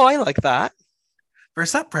 Oh, I like that.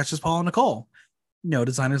 First up, Precious Paul and Nicole. No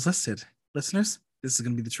designers listed. Listeners, this is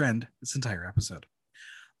going to be the trend this entire episode.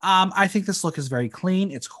 I think this look is very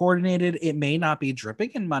clean. It's coordinated. It may not be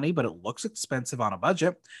dripping in money, but it looks expensive on a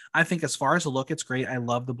budget. I think as far as the look, it's great. I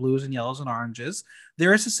love the blues and yellows and oranges.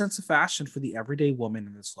 There is a sense of fashion for the everyday woman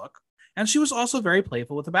in this look. And she was also very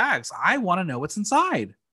playful with the bags. I want to know what's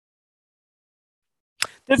inside.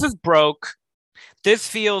 This is broke. This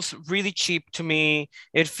feels really cheap to me.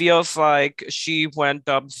 It feels like she went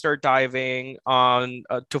dumpster diving on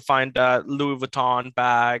to find Louis Vuitton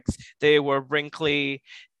bags. They were wrinkly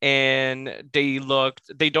and they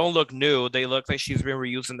don't look new. They look like she's been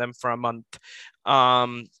reusing them for a month.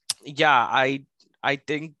 Um, yeah, I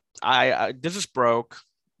think I this is broke.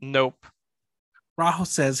 Nope. Rajo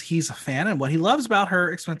says he's a fan, and what he loves about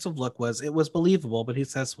her expensive look was it was believable, but he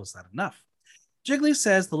says, was that enough? Jiggly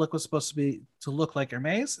says the look was supposed to look like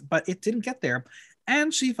Hermes, but it didn't get there,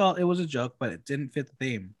 and she felt it was a joke, but it didn't fit the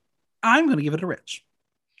theme. I'm going to give it a rich.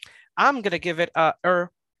 I'm gonna give it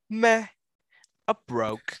meh, a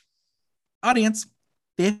broke. Audience,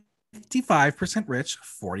 55% rich,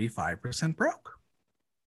 45% broke.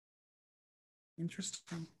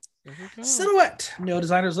 Interesting. Silhouette, no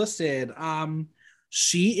designers listed.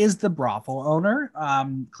 She is the brothel owner.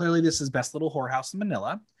 Clearly, this is Best Little Whorehouse in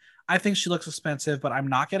Manila. I think she looks expensive, but I'm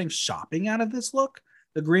not getting shopping out of this look.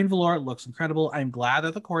 The green velour looks incredible. I'm glad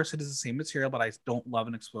that the corset is the same material, but I don't love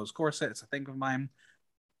an exposed corset. It's a thing of mine.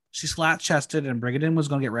 She's flat chested, and Brigadin was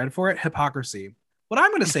going to get red for it. Hypocrisy. What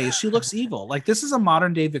I'm going to say is she looks evil. Like this is a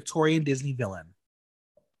modern day Victorian Disney villain.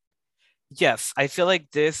 Yes, I feel like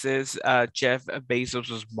this is Jeff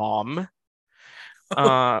Bezos's mom.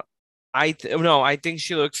 Uh, no, I think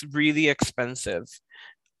she looks really expensive.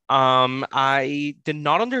 I did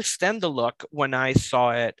not understand the look when I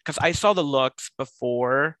saw it because I saw the looks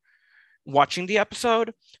before watching the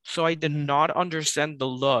episode, so I did not understand the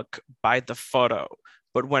look by the photo.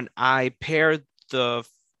 But when I paired the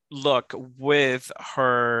look with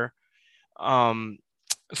her um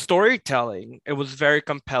storytelling, it was very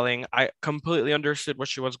compelling. I completely understood what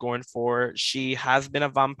she was going for. She has been a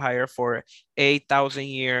vampire for 8,000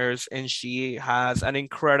 years and she has an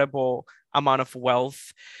incredible amount of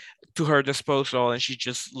wealth to her disposal, and she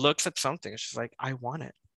just looks at something, she's like, I want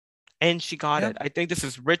it, and she got Yep. it. I think this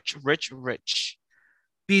is rich, rich, rich.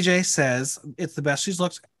 BJ says it's the best she's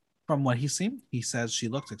looked from what he's seen. He says she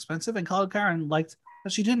looked expensive, and Kyle Karen liked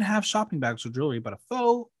that she didn't have shopping bags or jewelry, but a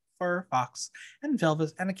faux fur fox and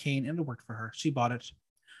velvet and a cane, and it worked for her. She bought it.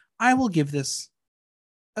 I will give this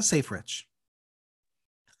a safe rich.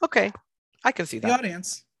 Okay, I can see The that.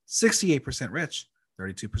 audience, 68% rich,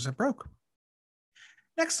 32% broke.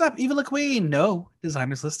 Next up, Eva LaQueen. No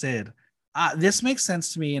designers listed. This makes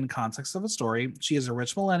sense to me in context of a story. She is a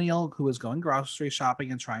rich millennial who is going grocery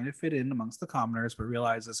shopping and trying to fit in amongst the commoners, but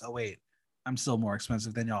realizes, oh wait, I'm still more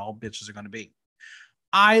expensive than y'all bitches are going to be.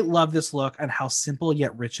 I love this look and how simple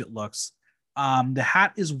yet rich it looks. The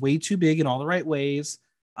hat is way too big in all the right ways.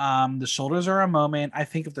 The shoulders are a moment. I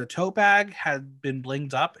think if the tote bag had been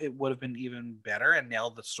blinged up, it would have been even better and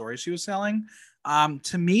nailed the story she was selling.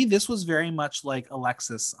 To me, this was very much like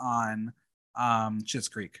Alexis on Schitt's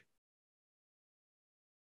Creek.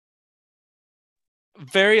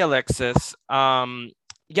 Very Alexis.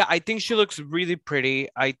 Yeah, I think she looks really pretty.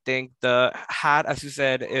 I think the hat, as you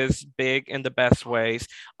said, is big in the best ways.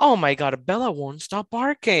 Oh my God, Bella won't stop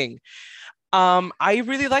barking. I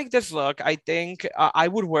really like this look. I think I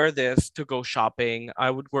would wear this to go shopping. I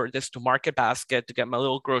would wear this to Market Basket to get my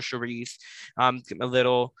little groceries, get my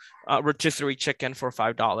little rotisserie chicken for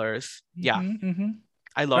 $5. Yeah,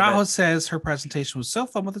 I love it. Rajo says her presentation was so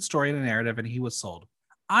fun with the story and the narrative, and he was sold.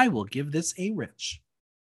 I will give this a rich.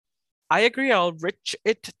 I agree. I'll rich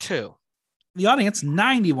it too. The audience,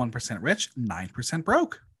 91% rich, 9%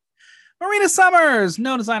 broke. Marina Summers,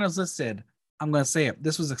 no designers listed. I'm going to say it.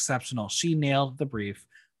 This was exceptional. She nailed the brief.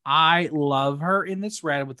 I love her in this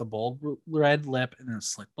red with the bold red lip and the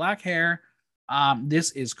slick black hair.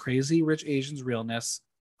 This is crazy rich Asians realness.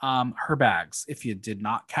 Her bags, if you did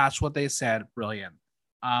not catch what they said, brilliant.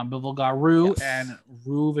 Bulgari Yes. and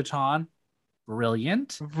Rue Vuitton,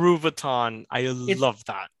 brilliant. Rue Vuitton, I love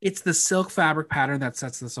that. It's the silk fabric pattern that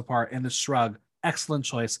sets this apart, and the shrug, excellent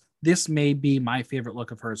choice. This may be my favorite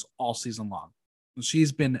look of hers all season long.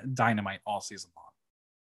 She's been dynamite all season long.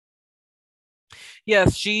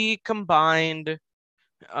 Yes, she combined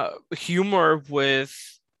humor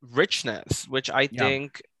with richness, which I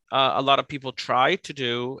think a lot of people try to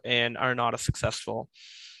do and are not as successful.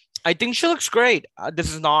 I think she looks great.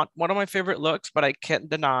 This is not one of my favorite looks, but I can't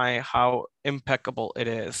deny how impeccable it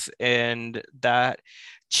is. And that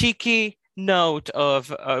cheeky note of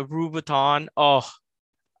Rubiton, oh,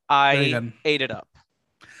 Very I good. ate it up.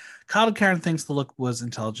 Kyle Karen thinks the look was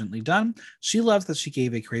intelligently done. She loves that she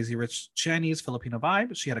gave a crazy rich Chinese Filipino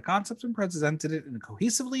vibe. She had a concept and presented it in a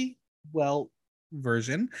cohesively well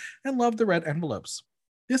version and loved the red envelopes.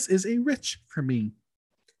 This is a rich for me.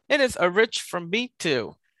 It is a rich from me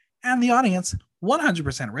too. And the audience,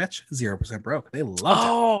 100% rich, 0% broke. They loved it.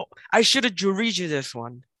 Oh, I should have juried you this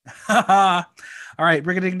one. All right,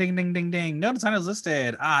 bring a ding ding ding ding ding. No design is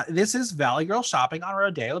listed. This is Valley Girl shopping on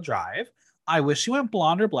Rodeo Drive. I wish she went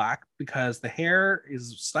blonde or black because the hair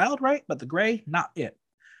is styled right, but the gray, not it.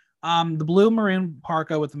 The blue maroon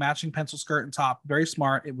parka with the matching pencil skirt and top, very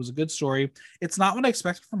smart. It was a good story. It's not what I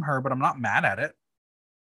expected from her, but I'm not mad at it.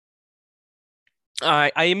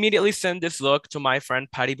 I immediately sent this look to my friend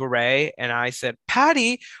Patty Bure, and I said,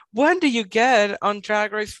 Patty, when do you get on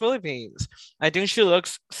Drag Race Philippines? I think she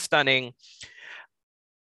looks stunning.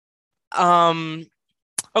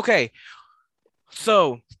 Okay,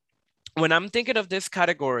 so when I'm thinking of this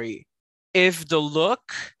category, if the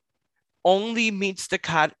look only meets the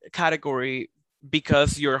category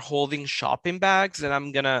because you're holding shopping bags, then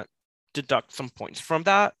I'm gonna deduct some points from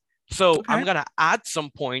that. So Okay. I'm gonna add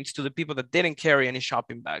some points to the people that didn't carry any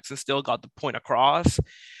shopping bags and still got the point across.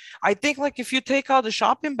 I think like if you take out the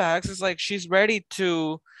shopping bags, it's like she's ready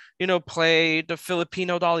to, play the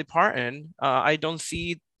Filipino Dolly Parton. I don't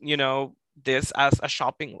see, this as a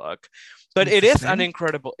shopping look. But it is an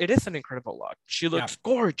incredible look. She looks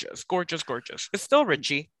gorgeous, gorgeous, gorgeous. It's still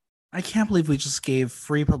Richie. I can't believe we just gave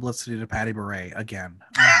free publicity to Patty Bure again.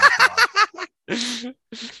 Oh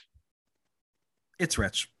it's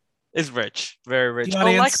rich. It's rich, very rich.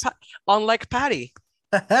 Audience... Unlike Patty.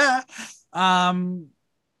 The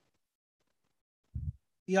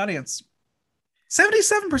audience,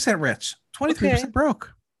 77% rich, 23%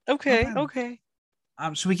 broke. Okay.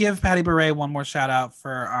 Should we give Patty Bure one more shout out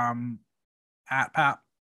for at Pat?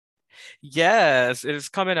 Yes, it is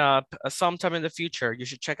coming up sometime in the future. You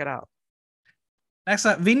should check it out. Next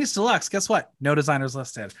up, Venus Deluxe. Guess what? No designers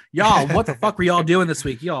listed. Y'all, what the fuck were y'all doing this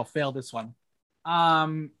week? Y'all failed this one.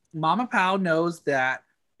 Mama Pao knows that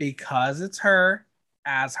because it's her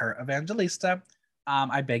as her Evangelista.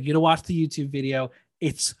 I beg you to watch the YouTube video.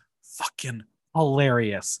 It's fucking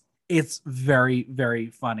hilarious. It's very, very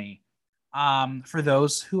funny. For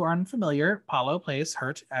those who are unfamiliar, Paulo plays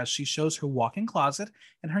Hurt as she shows her walk-in closet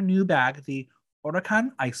and her new bag, the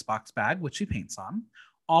Oracan Icebox bag, which she paints on.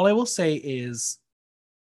 All I will say is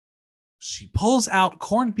she pulls out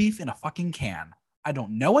corned beef in a fucking can. I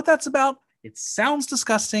don't know what that's about. It sounds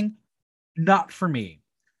disgusting. Not for me.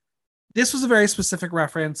 This was a very specific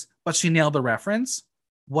reference, but she nailed the reference.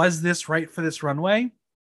 Was this right for this runway?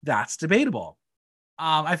 That's debatable.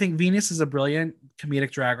 I think Venus is a brilliant comedic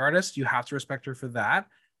drag artist. You have to respect her for that.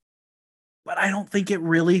 But I don't think it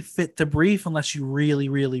really fit the brief unless you really,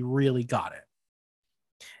 really, really got it.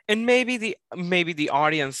 And maybe the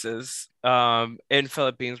audiences in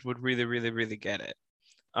Philippines would really, really, really get it.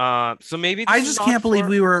 So maybe I just can't believe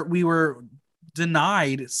we were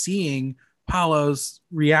denied seeing Paulo's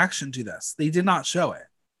reaction to this. They did not show it.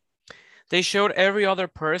 They showed every other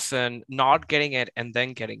person not getting it and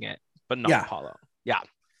then getting it, but not Paulo. Yeah.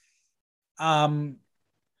 I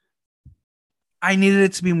needed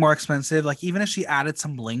it to be more expensive. Like even if she added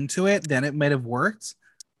some bling to it, then it might have worked.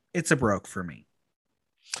 It's a broke for me.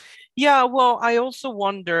 Yeah, well, I also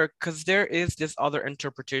wonder because there is this other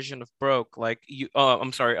interpretation of broke, like what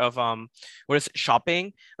is it,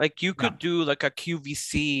 shopping? Like you could do like a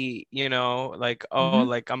QVC, like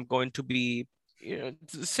like I'm going to be,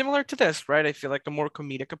 similar to this, right? I feel like a more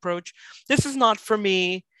comedic approach. This is not for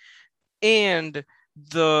me, and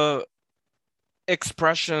the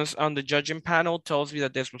expressions on the judging panel tells me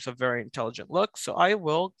that this was a very intelligent look, so I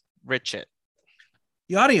will rich it.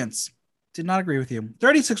 The audience did not agree with you.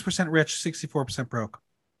 36% rich, 64% broke.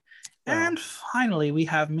 Oh. And finally, we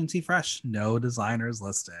have Minty Fresh. No designers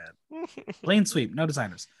listed. Plain sweep, no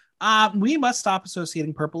designers. We must stop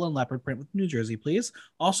associating purple and leopard print with New Jersey, please.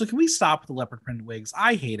 Also, can we stop with the leopard print wigs?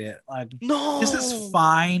 I hate it. No. This is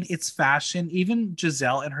fine. It's fashion. Even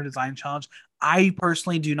Giselle and her design challenge, I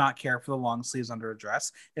personally do not care for the long sleeves under a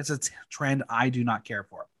dress. It's a trend I do not care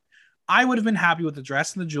for. I would have been happy with the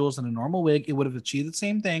dress and the jewels and a normal wig. It would have achieved the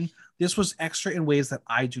same thing. This was extra in ways that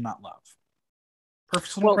I do not love.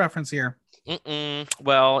 Personal preference here.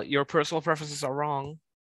 Well, your personal preferences are wrong.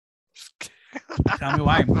 Tell me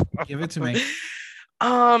why. Give it to me.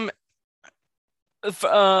 If,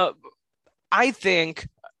 I think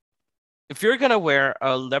if you're gonna wear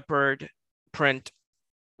a leopard print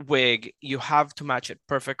wig, you have to match it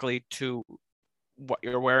perfectly to what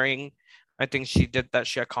you're wearing. I think she did that.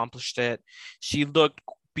 She accomplished it. She looked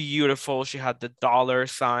beautiful. She had the dollar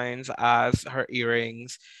signs as her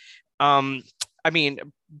earrings. Um, I mean,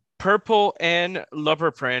 purple and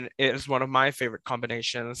leopard print is one of my favorite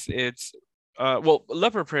combinations. It's well,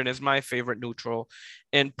 leopard print is my favorite neutral,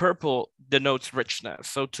 and purple denotes richness.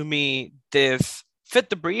 So to me, this fit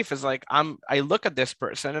the brief is like I look at this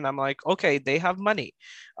person and I'm like, okay, they have money.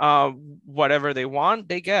 Uh, Whatever they want,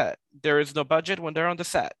 they get. There is no budget when they're on the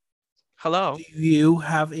set. Do Hello. you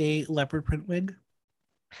have a leopard print wig?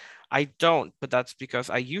 I don't, but that's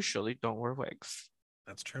because I usually don't wear wigs.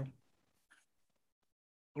 That's true.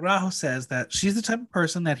 Raho says that she's the type of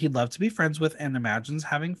person that he'd love to be friends with and imagines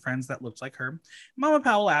having friends that looks like her. Mama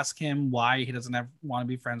Powell asks him why he doesn't want to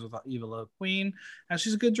be friends with Eva Queen, as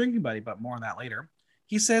she's a good drinking buddy, but more on that later.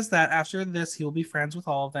 He says that after this, he will be friends with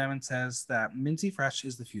all of them and says that Minty Fresh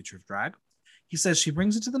is the future of drag. He says she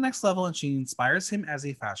brings it to the next level and she inspires him as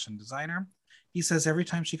a fashion designer. He says every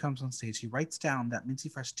time she comes on stage, he writes down that Minty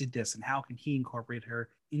Fresh did this and how can he incorporate her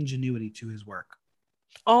ingenuity to his work.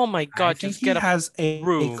 Oh my I God, think just he get a has a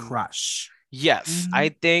room. crush. Yes, Mm-hmm. I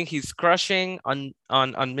think he's crushing on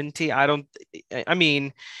Minty. I don't. I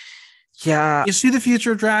mean, yeah, Is she the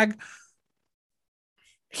future of drag?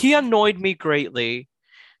 he annoyed me greatly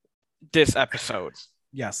this episode.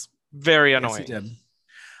 Yes. Very Yes, he annoying. did.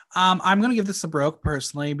 I'm gonna give this a broke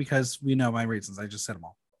personally because we know my reasons. I just said them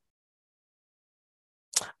all.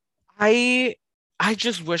 I I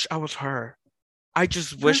just wish I was her. I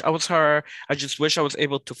just Okay. wish I was her. I just wish I was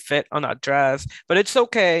able to fit on that dress. But it's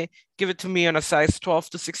okay. Give it to me on a size 12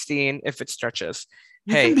 to 16 if it stretches.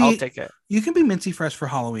 You can Hey, I'll be take it. you can be Minty Fresh for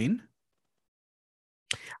Halloween.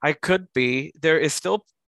 I could be. There is still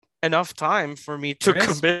enough time for me to There it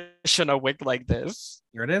is. commission a wig like this.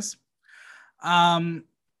 Here it is. The I'm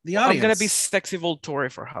gonna be audience. sexy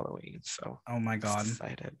Volturi for Halloween, so Oh my god.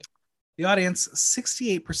 excited. The audience,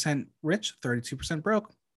 68% rich, 32%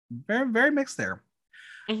 broke. Very, very mixed there.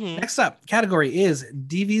 Mhm. Next up, category is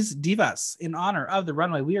Divas. In honor of the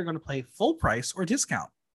runway, we are going to play full price or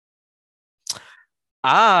discount.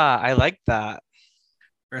 I like that.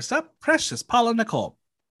 First up, Precious, Paula Nicole.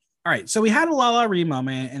 All right, so we had a La Ree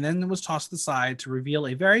moment, and then it was tossed aside to reveal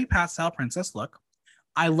a very pastel princess look.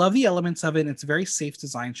 I love the elements of it, and it's a very safe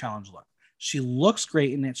design challenge look. She looks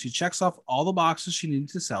great in it. She checks off all the boxes she needed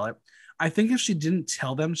to sell it. I think if she didn't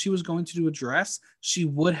tell them she was going to do a dress, she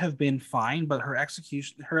would have been fine, but her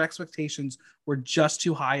expectations were just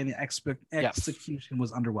too high, and the execution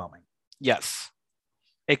was underwhelming. Yes,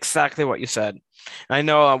 exactly what you said. I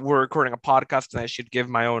know we're recording a podcast and I should give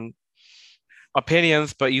my own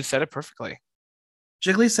opinions, but you said it perfectly.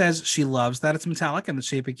 Jiggly says she loves that it's metallic and the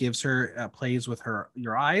shape it gives her plays with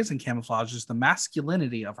your eyes and camouflages the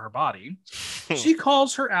masculinity of her body. She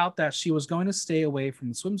calls her out that she was going to stay away from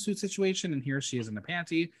the swimsuit situation, and here she is in a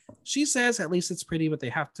panty. She says at least it's pretty, but they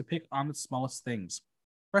have to pick on the smallest things.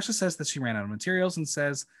 Precious says that she ran out of materials and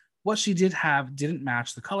says what she did have didn't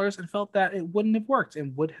match the colors and felt that it wouldn't have worked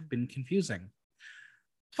and would have been confusing.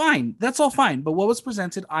 Fine, that's all fine, but what was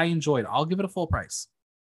presented, I enjoyed. I'll give it a full price.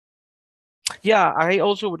 Yeah, I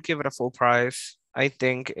also would give it a full price. I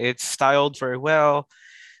think it's styled very well.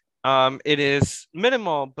 It is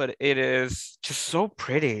minimal, but it is just so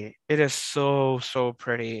pretty. It is so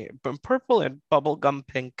pretty. But purple and bubblegum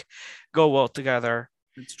pink go well together.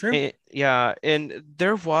 It's true. Yeah, and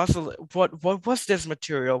there was what was this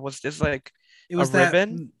material? Was this like It was a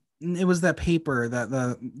ribbon? It was that paper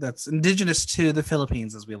that's indigenous to the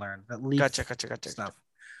Philippines, as we learned. That leaf Gotcha. stuff.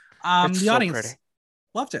 It's The so audience pretty.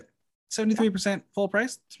 loved it. 73% full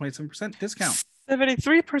price, 27% discount.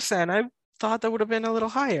 73%. I thought that would have been a little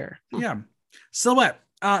higher. Yeah. Silhouette.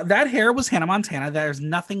 That hair was Hannah Montana. There's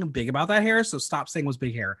nothing big about that hair, so stop saying it was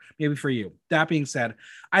big hair. Maybe for you. That being said,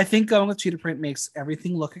 I think going with cheetah print makes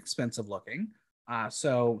everything look expensive looking.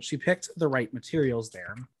 So she picked the right materials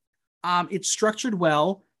there. It's structured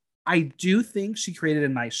well. I do think she created a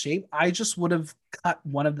nice shape. I just would have cut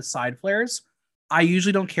one of the side flares. I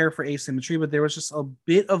usually don't care for asymmetry, but there was just a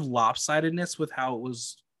bit of lopsidedness with how it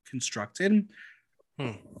was constructed.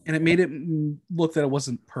 And it made it look that it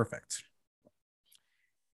wasn't perfect.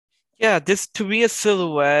 Yeah, this to me a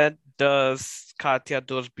silhouette does Katya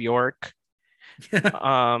does Bjork. Yeah,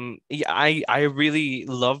 I really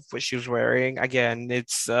love what she was wearing. Again,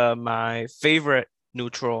 it's my favorite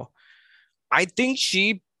neutral. I think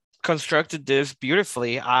she constructed this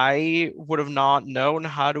beautifully. I would have not known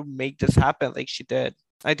how to make this happen like she did.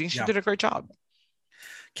 I think she did a great job.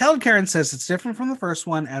 Caloid Karen says it's different from the first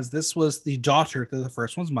one, as this was the daughter to the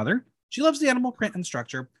first one's mother. She loves the animal print and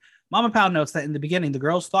structure. Mama Pow notes that in the beginning, the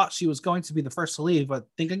girls thought she was going to be the first to leave, but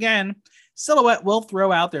think again. Silhouette will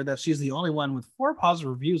throw out there that she's the only one with 4 positive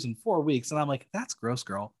reviews in 4 weeks. And I'm like, that's gross,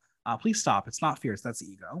 girl. Please stop. It's not fierce. That's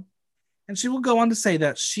ego. And she will go on to say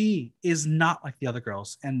that she is not like the other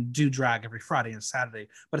girls and do drag every Friday and Saturday,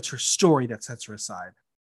 but it's her story that sets her aside.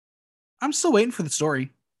 I'm still waiting for the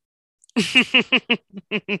story. The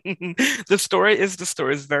story is the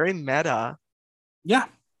story. It's very meta. Yeah.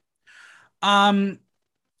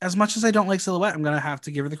 As much as I don't like Silhouette, I'm gonna have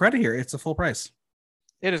to give her the credit here. It's a full price.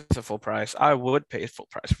 It is a full price. I would pay full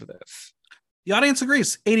price for this. The audience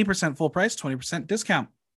agrees. 80% full price, 20% discount.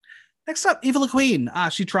 Next up, Evil Queen.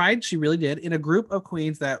 She tried. She really did. In a group of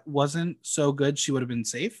queens that wasn't so good, she would have been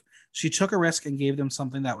safe. She took a risk and gave them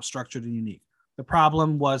something that was structured and unique. The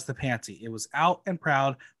problem was the panty. It was out and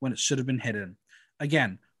proud when it should have been hidden.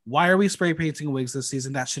 Again, why are we spray painting wigs this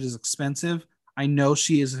season? That shit is expensive. I know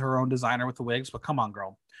she is her own designer with the wigs, but come on,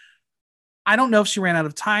 girl. I don't know if she ran out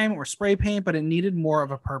of time or spray paint, but it needed more of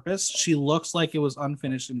a purpose. She looks like it was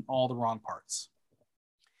unfinished in all the wrong parts.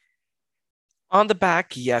 On the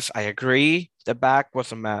back, yes, I agree. The back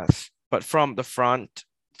was a mess. But from the front,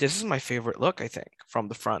 this is my favorite look, I think, from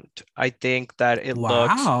the front. I think that it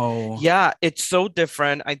looks, yeah, it's so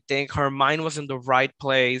different. I think her mind was in the right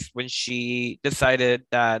place when she decided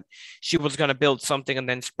that she was going to build something and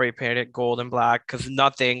then spray paint it gold and black, because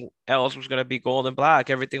nothing else was going to be gold and black.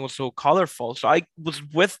 Everything was so colorful. So I was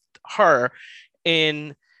with her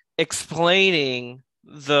in explaining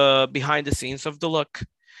the behind the scenes of the look.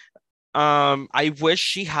 I wish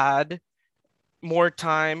she had more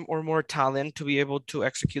time or more talent to be able to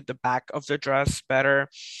execute the back of the dress better.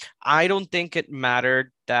 I don't think it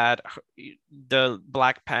mattered that the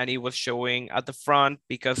black panty was showing at the front,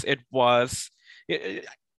 because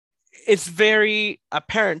it's very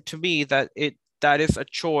apparent to me that that is a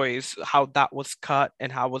choice, how that was cut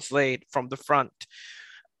and how it was laid from the front.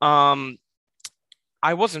 I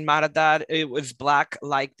wasn't mad at that. It was black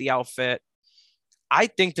like the outfit. I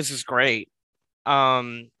think this is great.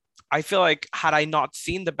 I feel like had I not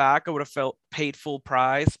seen the back, I would have paid full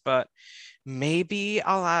price, but maybe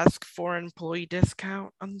I'll ask for an employee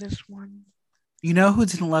discount on this one. You know who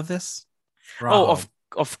didn't love this? Bravo. Oh,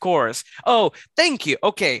 of course. Oh, thank you.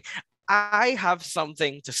 Okay. I have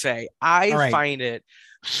something to say. I find it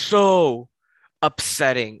so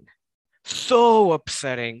upsetting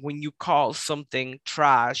when you call something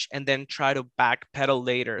trash and then try to backpedal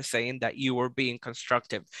later saying that you were being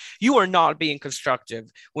constructive. You are not being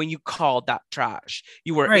constructive when you call that trash.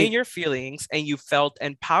 You were in your feelings and you felt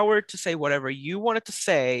empowered to say whatever you wanted to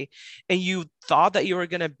say, and you thought that you were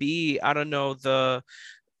going to be, I don't know, the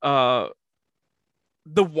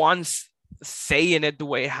ones saying it the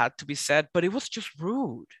way it had to be said, but it was just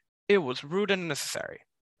rude. It was rude and unnecessary.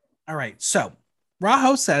 All right, so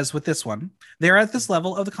Raho says with this one, they're at this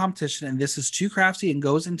level of the competition, and this is too crafty and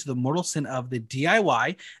goes into the mortal sin of the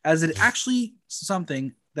DIY, as it actually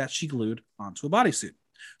something that she glued onto a bodysuit.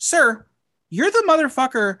 Sir, you're the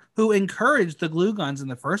motherfucker who encouraged the glue guns in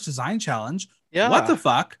the first design challenge. Yeah. What the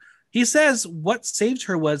fuck? He says what saved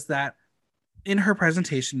her was that in her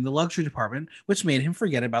presentation in the luxury department, which made him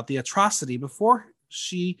forget about the atrocity before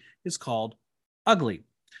she is called ugly.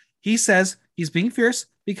 He says he's being fierce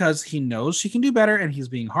because he knows she can do better, and he's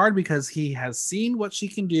being hard because he has seen what she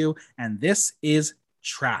can do, and this is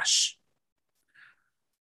trash.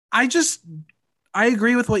 I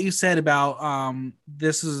agree with what you said about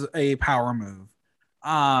this is a power move.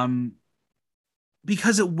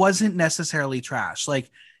 Because it wasn't necessarily trash.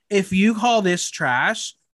 Like, if you call this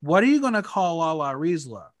trash, what are you going to call LaLa Ri's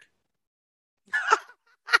look?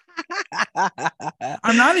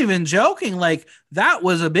 I'm not even joking. Like, that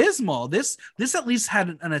was abysmal. This at least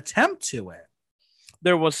had an attempt to it.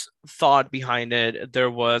 There was thought behind it. There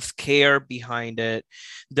was care behind it.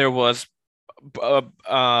 There was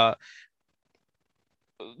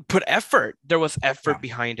put effort. There was effort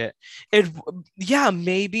behind it.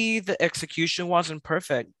 Maybe the execution wasn't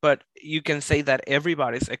perfect, but you can say that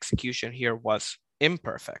everybody's execution here was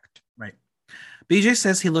imperfect. Right. BJ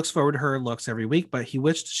says he looks forward to her looks every week, but he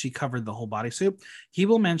wished she covered the whole bodysuit. He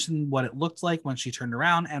will mention what it looked like when she turned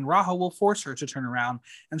around, and Raho will force her to turn around,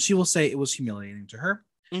 and she will say it was humiliating to her.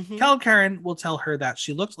 Caloid Karen will tell her that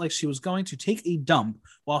she looked like she was going to take a dump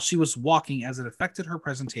while she was walking, as it affected her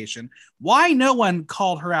presentation. Why no one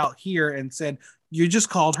called her out here and said, you just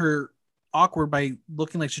called her awkward by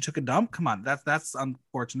looking like she took a dump? Come on, that's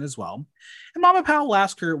unfortunate as well. And Mama Pow will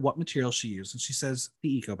ask her what material she used, and she says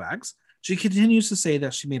the eco bags. She continues to say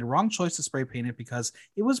that she made a wrong choice to spray paint it because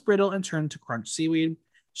it was brittle and turned to crunch seaweed.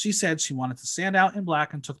 She said she wanted to stand out in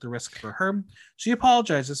black and took the risk for her. She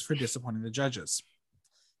apologizes for disappointing the judges.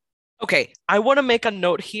 Okay, I want to make a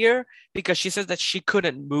note here because she says that she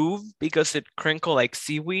couldn't move because it crinkled like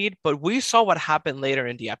seaweed, but we saw what happened later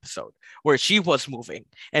in the episode where she was moving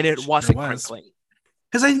and it She sure wasn't was. crinkling.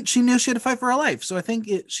 Because she knew she had to fight for her life. So I think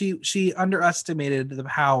she underestimated the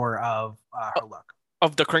power of her look.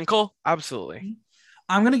 Of the crinkle? Absolutely.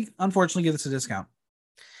 I'm going to unfortunately give this a discount.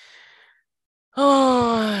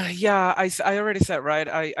 Oh, yeah, I already said, right?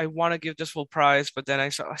 I want to give this full price, but then I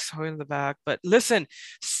saw it in the back. But listen,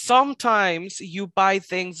 sometimes you buy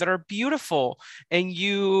things that are beautiful and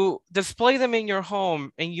you display them in your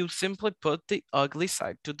home and you simply put the ugly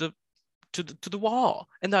side to the wall,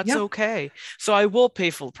 and that's Yeah. okay. So I will pay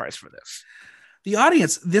full price for this. The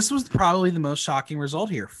audience, this was probably the most shocking result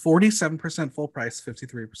here. 47% full price,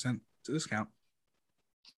 53% discount.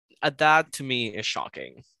 That to me is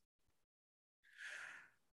shocking.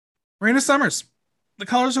 Marina Summers. The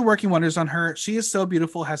colors are working wonders on her. She is so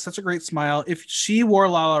beautiful, has such a great smile. If she wore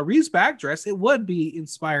Lala Ree's back dress, it would be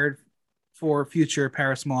inspired for future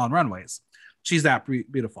Paris Milan runways. She's that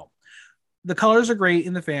beautiful. The colors are great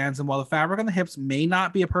in the fans, and while the fabric on the hips may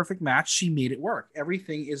not be a perfect match, she made it work.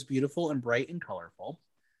 Everything is beautiful and bright and colorful.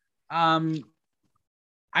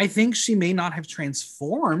 I think she may not have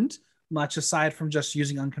transformed much aside from just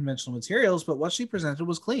using unconventional materials, but what she presented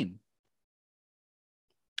was clean.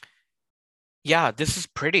 Yeah, this is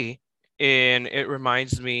pretty, and it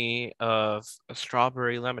reminds me of a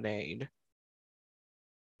strawberry lemonade.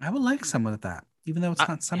 I would like some of that, even though it's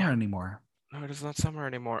not summer Yeah. anymore. No, it is not summer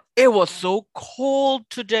anymore. It was so cold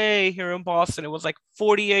today here in Boston. It was like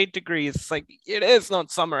 48 degrees. It's like it is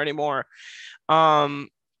not summer anymore. Um,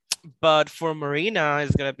 but for Marina,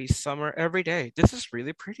 it's gonna be summer every day. This is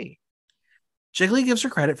really pretty. Jiggly gives her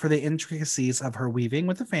credit for the intricacies of her weaving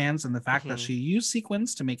with the fans and the fact that Mhm. she used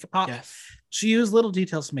sequins to make it pop. Yes. She used little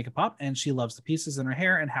details to make it pop, and she loves the pieces in her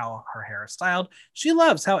hair and how her hair is styled. She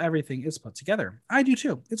loves how everything is put together. I do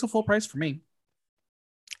too. It's a full price for me.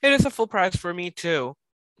 It is a full price for me too.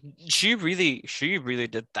 She really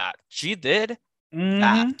did that. She did Mm-hmm.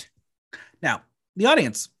 that. Now, the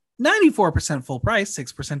audience 94% full price,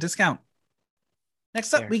 6% discount.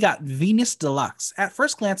 Next up, There. we got Venus Deluxe. At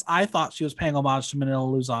first glance, I thought she was paying homage to Manila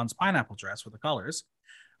Luzon's pineapple dress with the colors.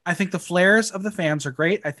 I think the flares of the fans are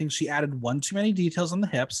great. I think she added one too many details on the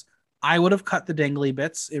hips. I would have cut the dangly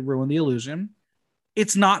bits. It ruined the illusion.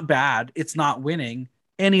 It's not bad. It's not winning.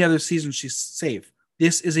 Any other season, she's safe.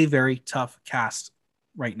 This is a very tough cast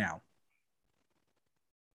right now.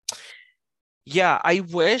 Yeah, I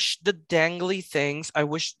wish the dangly things, I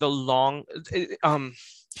wish the long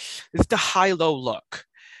it's the high-low look.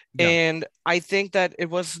 Yeah. And I think that it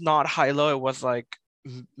was not high-low, it was like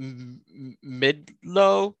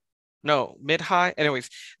mid-low. No, mid-high. Anyways,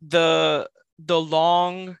 the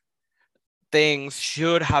long things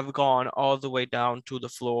should have gone all the way down to the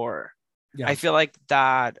floor. Yeah. I feel like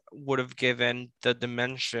that would have given the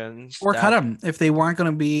dimensions. Or cut them. If they weren't going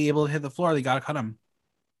to be able to hit the floor, they got to cut them.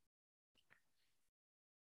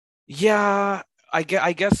 Yeah, I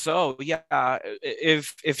guess so. Yeah,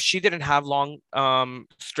 if she didn't have long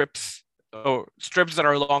strips or strips that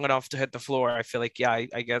are long enough to hit the floor, I feel like yeah,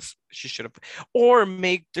 I guess she should have, or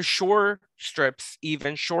make the short strips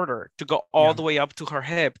even shorter to go all the way up to her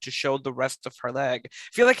hip to show the rest of her leg. I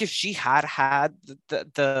feel like if she had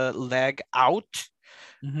the leg out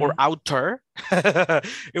or outer,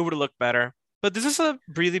 it would look better. But this is a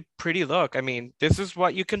really pretty look. I mean, this is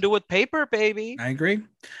what you can do with paper, baby. I agree.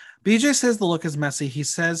 BJ says the look is messy. He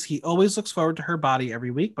says he always looks forward to her body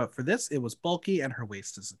every week, but for this, it was bulky and her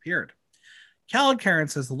waist disappeared. Khaled Karen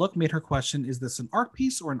says the look made her question, is this an art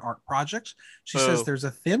piece or an art project? She says there's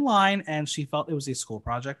a thin line and she felt it was a school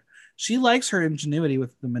project. She likes her ingenuity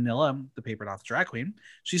with the Manila, the paper doll drag queen.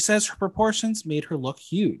 She says her proportions made her look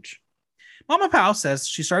huge. Mama Pao says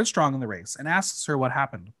she started strong in the race and asks her what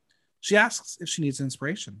happened. She asks if she needs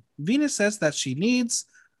inspiration. Venus says that she needs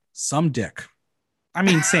some dick. I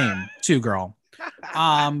mean, same, too, girl.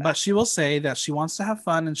 But she will say that she wants to have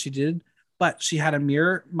fun, and she did, but she had a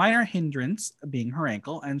minor hindrance being her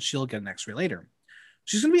ankle, and she'll get an x-ray later.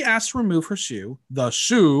 She's going to be asked to remove her shoe, the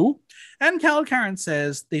shoe, and Khaled Karen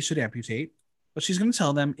says they should amputate, but she's going to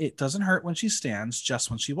tell them it doesn't hurt when she stands, just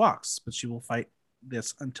when she walks, but she will fight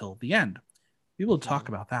this until the end. We will talk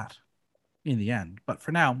about that in the end. But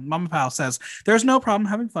for now, Mama Pao says there's no problem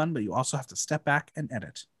having fun, but you also have to step back and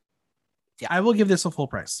edit. Yeah, I will give this a full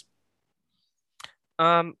price.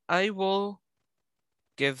 I will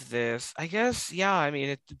give this, I guess, yeah, I mean,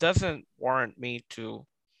 it doesn't warrant me to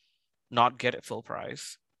not get it full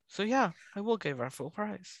price. So yeah, I will give her full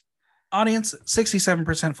price. Audience,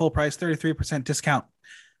 67% full price, 33% discount.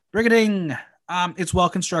 Brigading. It's well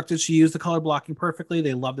constructed. She used the color blocking perfectly.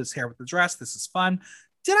 They love this hair with the dress. This is fun.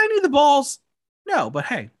 Did I need the balls? No, but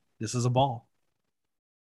hey, this is a ball.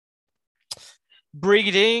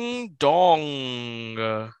 Breeding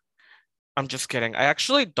dong. I'm just kidding. I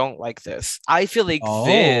actually don't like this. Oh, I feel like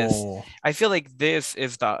this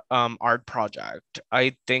is the art project.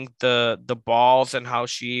 I think the balls and how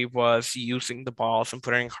she was using the balls and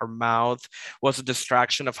putting in her mouth was a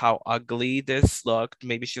distraction of how ugly this looked.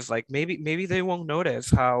 Maybe she's like, maybe they won't notice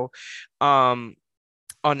how um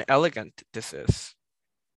unelegant this is.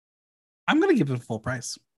 I'm gonna give it a full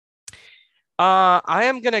price. I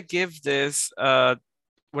am gonna give this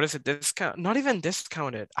what is it, discount? Not even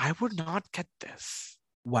discounted. I would not get this.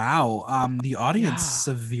 Wow. The audience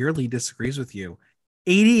Yeah. severely disagrees with you.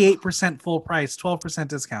 88% full price, 12%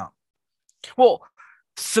 discount. Well,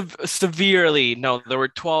 severely, no, there were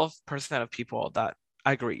 12% of people that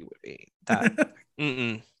agree with me that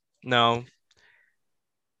no.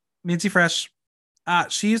 Minty Fresh.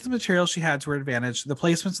 She used the material she had to her advantage. The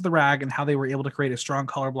placements of the rag and how they were able to create a strong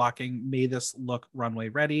color blocking made this look runway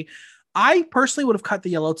ready. I personally would have cut the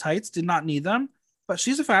yellow tights, did not need them, but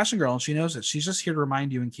she's a fashion girl and she knows it. She's just here to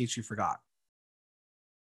remind you in case you forgot.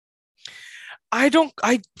 I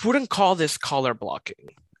wouldn't call this color blocking.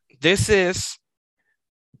 This is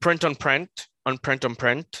print on print, on print on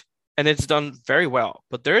print, and it's done very well,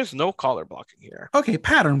 but there is no color blocking here. Okay,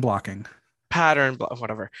 pattern blocking.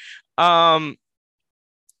 Whatever. Um,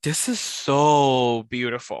 this is so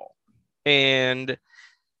beautiful. And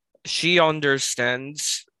she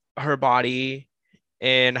understands her body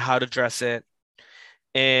and how to dress it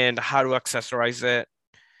and how to accessorize it.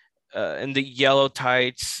 And the yellow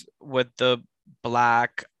tights with the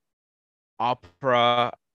black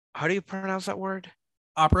opera. How do you pronounce that word?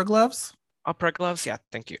 Opera gloves? Opera gloves? Yeah,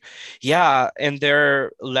 thank you. Yeah, and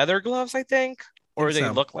they're leather gloves, I think, or they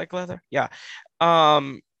So. look like leather. Yeah.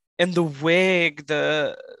 And the wig,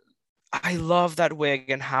 I love that wig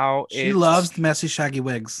and how She loves the messy, shaggy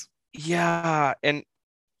wigs. yeah, and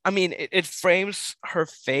I mean, it frames her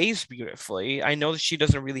face beautifully. I know that she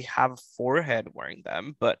doesn't really have a forehead wearing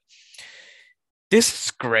them, but this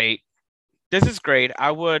is great. This is great. I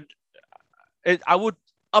would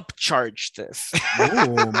upcharge this.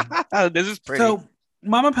 This is pretty. So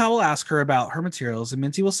Mama Pal will ask her about her materials, and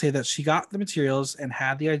Minty will say that she got the materials and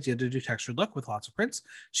had the idea to do textured look with lots of prints.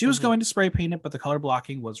 She was going to spray paint it, but the color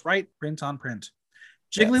blocking was right, print on print.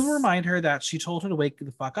 Jiggly will remind her that she told her to wake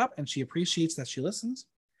the fuck up, and she appreciates that she listens.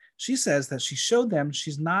 She says that she showed them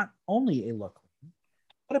she's not only a look queen,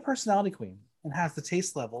 but a personality queen, and has the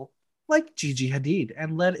taste level like Gigi Hadid,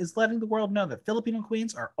 and is letting the world know that Filipino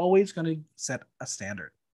queens are always going to set a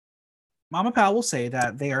standard. Mama Pal will say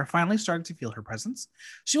that they are finally starting to feel her presence.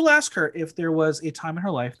 She will ask her if there was a time in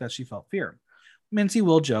her life that she felt fear. Minty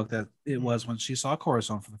will joke that it was when she saw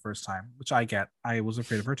Corazon for the first time, which I get. I was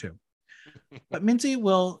afraid of her too. But Minty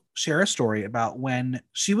will share a story about when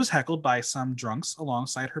she was heckled by some drunks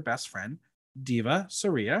alongside her best friend, Diva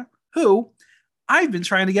Saria, who I've been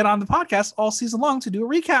trying to get on the podcast all season long to do a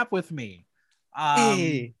recap with me.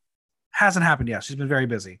 Hey. Hasn't happened yet. She's been very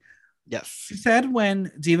busy. Yes. She said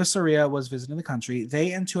when Diva Saria was visiting the country,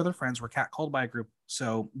 they and two other friends were catcalled by a group.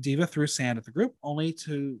 So Diva threw sand at the group, only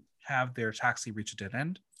to have their taxi reach a dead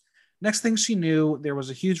end. Next thing she knew, there was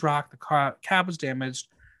a huge rock. The cab was damaged.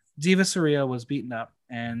 Diva Saria was beaten up,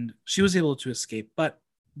 and she was able to escape, but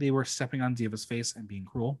they were stepping on Diva's face and being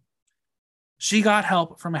cruel. She got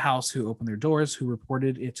help from a house who opened their doors, who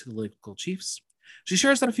reported it to the local chiefs. She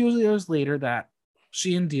shares that a few years later that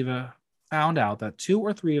she and Diva found out that 2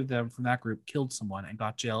 or 3 of them from that group killed someone and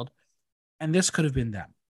got jailed, and this could have been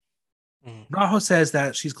them. Rajo says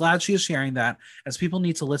that she's glad she is sharing that, as people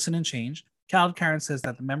need to listen and change. Karen says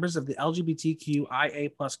that the members of the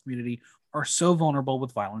LGBTQIA plus community are so vulnerable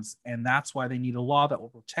with violence, and that's why they need a law that will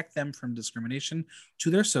protect them from discrimination to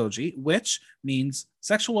their SOGI, which means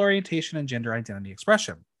sexual orientation and gender identity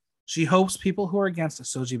expression. She hopes people who are against a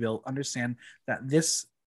SOGI bill understand that this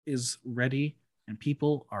is ready and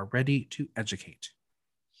people are ready to educate.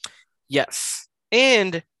 Yes.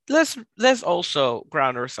 And let's also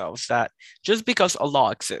ground ourselves that just because a law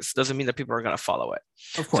exists doesn't mean that people are going to follow it.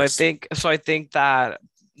 Of course. So I think that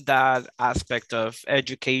aspect of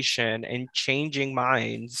education and changing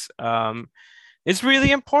minds is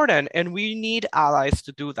really important, and we need allies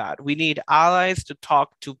to do that. We need allies to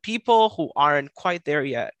talk to people who aren't quite there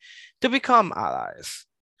yet to become allies.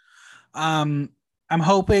 I'm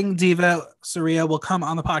hoping Diva Saria will come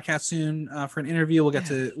on the podcast soon for an interview. We'll get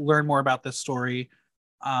to learn more about this story.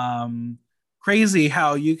 Crazy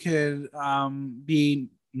how you could be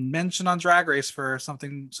mentioned on Drag Race for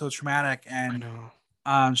something so traumatic. I And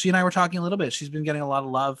know. she and I were talking a little bit. She's been getting a lot of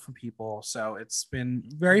love from people, so it's been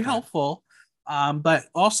very Okay. helpful. But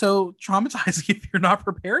also traumatizing if you're not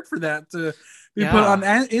prepared for that to be put on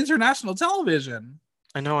Yeah. international television.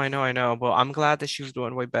 I know. Well, I'm glad that she's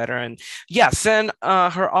doing way better. And yeah, send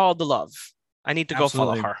her all the love. I need to go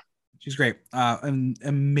follow Absolutely. her. She's great. An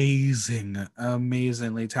amazingly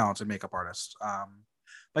talented makeup artist.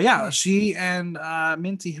 But yeah, Hmm. she and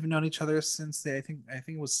Minty have known each other since I think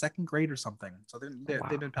it was second grade or something. So Oh, they've wow.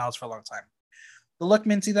 been pals for a long time. The look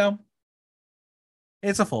Minty though,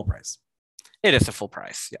 it's a full price. It is a full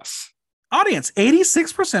price. Yes. Audience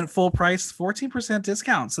 86% full price, 14%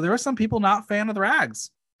 discount. So there were some people not fan of the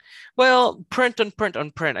rags. Well, print on print,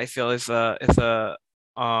 I feel is a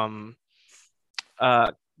um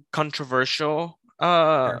uh controversial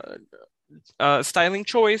Sure. styling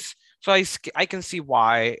choice. So I can see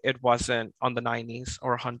why it wasn't on the 90s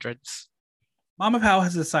or hundreds. Mama Pow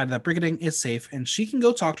has decided that briganding is safe and she can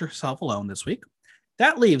go talk to herself alone this week.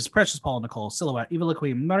 That leaves Precious Paula Nicole, Silhouette, Eva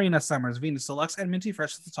LaQueen, Marina Summers, Venus Deluxe, and Minty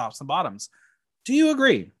Fresh at the tops and bottoms. Do you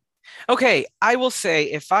agree? Okay, I will say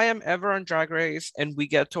if I am ever on Drag Race and we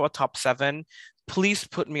get to a top 7, please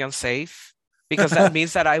put me on safe because that And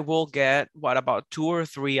means that I will get what about 2 or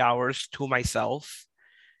 3 hours to myself.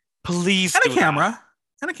 Please a do that. camera.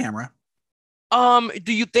 And a camera.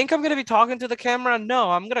 Do you think I'm gonna be talking to the camera? No,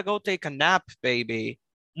 I'm gonna go take a nap, baby.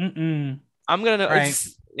 Mm-mm. I'm gonna All right.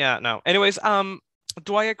 it's yeah, no. Anyways,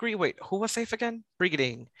 do I agree? Wait, who was safe again?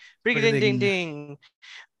 Brigading. Brigading ding Brigading. ding.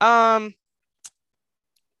 Um,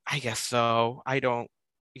 I guess so. I don't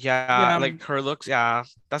yeah, Yeah. like her looks, yeah,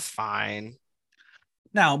 that's fine.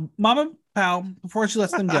 Now, Mama Pow, before she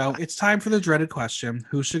lets them go, it's time for the dreaded question: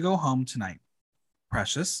 who should go home tonight?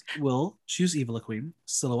 Precious will choose Eva LaQueen.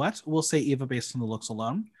 Silhouette will say Eva based on the looks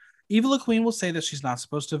alone. Eva LaQueen will say that she's not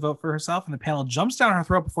supposed to vote for herself, and the panel jumps down her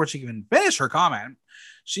throat before she can even finish her comment.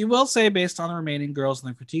 She will say, based on the remaining girls and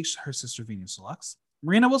the critiques, her sister Venus Deluxe.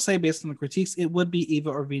 Marina will say, based on the critiques, it would be Eva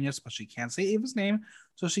or Venus, but she can't say Eva's name,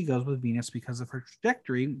 so she goes with Venus because of her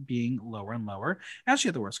trajectory being lower and lower, and she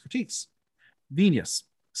had the worst critiques. Venus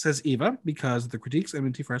says Eva because of the critiques, and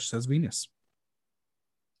Minty Fresh says Venus.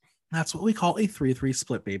 That's what we call a 3-3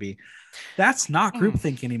 split, baby. That's not Hmm.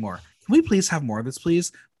 groupthink anymore. Can we please have more of this,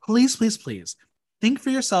 please? Please, please, please. Think for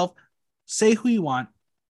yourself. Say who you want.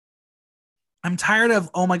 I'm tired of,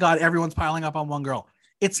 oh my God, everyone's piling up on one girl.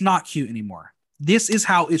 It's not cute anymore. This is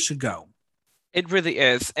how it should go. It really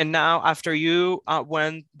is. And now after you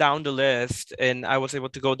went down the list and I was able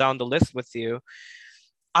to go down the list with you,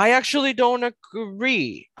 I actually don't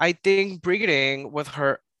agree. I think Brigading with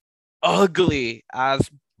her ugly as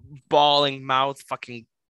bawling mouth fucking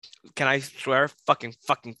can I swear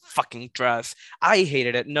fucking dress. I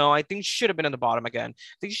hated it. No, I think she should have been in the bottom again.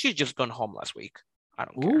 I think she should just gone home last week. I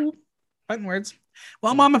don't care. Ooh, fighting words.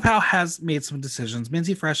 Well, Mm. Mama Pow has made some decisions.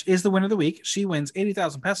 Minty Fresh is the winner of the week. She wins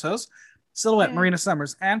 80,000 pesos. Silhouette, Yay. Marina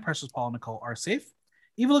Summers, and Precious Paul and Nicole are safe.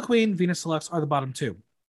 Evil Queen, Venus Deluxe are the bottom two.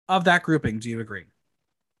 Of that grouping, do you agree?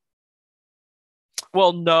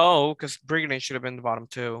 Well, no, because Brigading should have been the bottom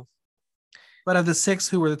too. But of the six,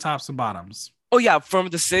 who were the tops and bottoms? Oh yeah, from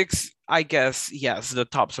the 6, I guess yes, the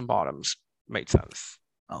tops and bottoms made sense.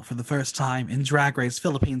 Well, for the first time in Drag Race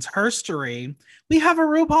Philippines history, we have a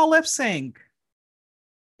RuPaul lip sync.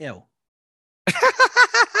 Ew.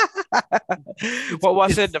 It's What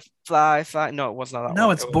was it? it's The fly? No, it was not that no,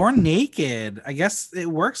 one. it's It was. Born Naked. I guess it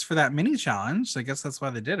works for that mini challenge. I guess that's why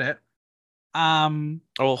they did it. Um,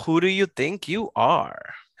 Oh, who do you think you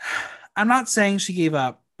are? I'm not saying she gave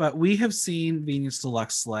up, but we have seen Venus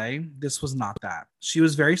Deluxe slay. This was not that. She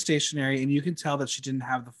was very stationary, and you can tell that she didn't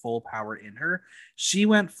have the full power in her. She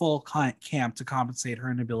went full camp to compensate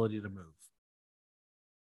her inability to move.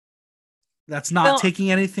 That's not Well,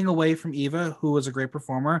 taking anything away from Eva, who was a great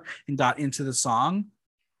performer and got into the song.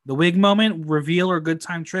 The wig moment, reveal or good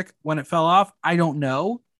time trick when it fell off, I don't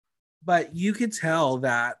know. But you could tell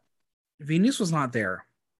that Venus was not there.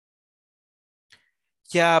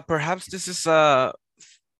 yeah, perhaps this is a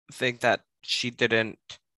thing that she didn't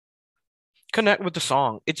connect with the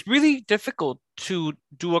song. It's really difficult to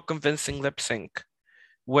do a convincing lip sync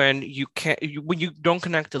when when you don't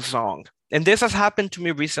connect to the song. And this has happened to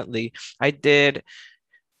me recently. I did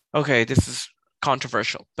okay, this is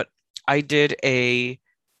controversial, but I did a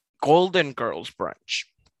Golden Girls brunch.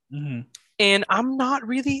 Mm-hmm. And I'm not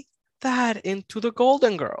really that into the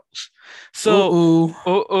Golden Girls. Ooh, So,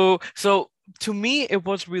 ooh. so to me, it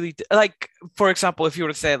was really like, for example, if you were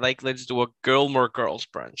to say like, let's do a Gilmore Girls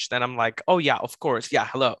brunch, then I'm like, oh yeah, of course, yeah,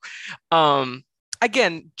 hello. Um,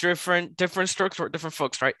 Again, different strokes for different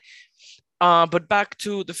folks, right? But back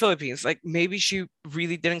to the Philippines, like maybe she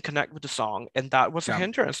really didn't connect with the song, and that was a Yeah.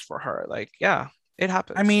 hindrance for her. Like, yeah, it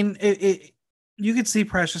happens. I mean, you could see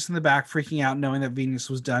Precious in the back freaking out, knowing that Venus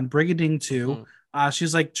was done. Brigading too.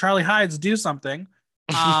 She's like, Charlie Hides, do something.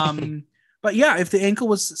 Mhm. But yeah, if the ankle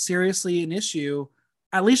was seriously an issue,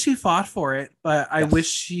 at least she fought for it. But I wish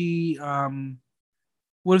Yes. she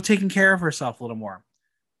would have taken care of herself a little more.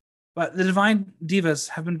 But the Divine Divas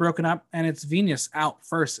have been broken up, and it's Venus out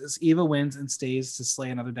first as Eva wins and stays to slay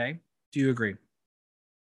another day. Do you agree?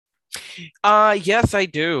 Yes, I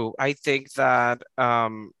do. I think that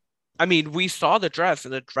I mean, we saw the dress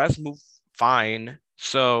and the dress moved fine.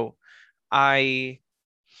 So I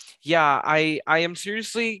yeah, I am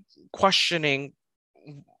seriously questioning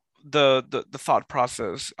the thought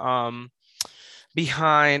process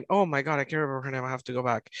behind, oh my God, I can't remember her name. I have to go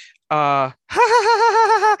back. Uh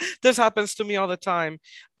this happens to me all the time.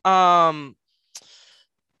 Um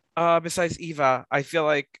Besides Eva, I feel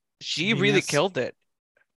like she really Venus. killed it.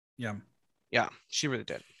 Yeah. Yeah, she really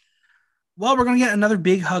did. Well, we're gonna get another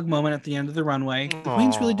big hug moment at the end of the runway. The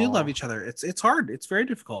queens really do love Oh, each other. It's hard. It's very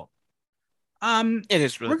difficult. Um, it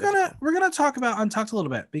is really we're gonna difficult. we're gonna talk about Untucked a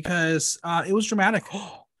little bit because it was dramatic.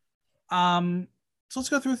 So let's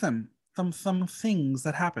go through them. Some things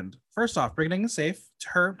that happened. First off, Brigading is safe. To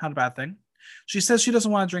her, not a bad thing. She says she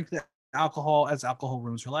doesn't want to drink the alcohol as alcohol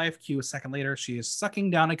ruins her life. Cue a second later, she is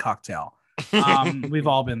sucking down a cocktail. We've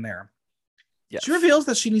all been there. She Yes. reveals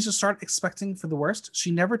that she needs to start expecting for the worst. She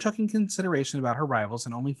never took in consideration about her rivals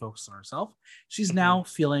and only focused on herself. She's Mhm. now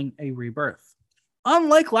feeling a rebirth.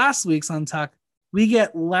 Unlike last week's Untuck, we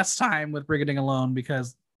get less time with Brigading alone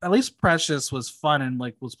because at least Precious was fun and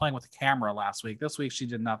like was playing with the camera last week. This week she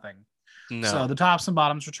did nothing. So No. the tops and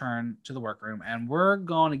bottoms return to the workroom, and we're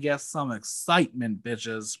going to get some excitement,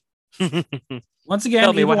 bitches. Once again,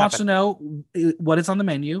 Tell me Eva what wants to happened. know what is on the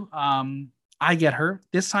menu. I get her.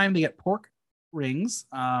 This time they get pork rings.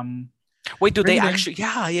 Wait, do they Brigading, actually?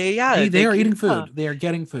 Yeah, yeah, yeah. they are eating Yeah. food. They are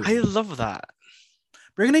getting I food. love that.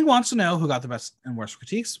 Brigading wants to know who got the best and worst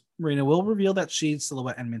critiques. Marina will reveal that she's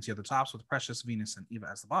Silhouette and Minty are the tops, with Precious, Venus, and Eva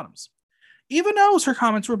as the bottoms. Eva knows her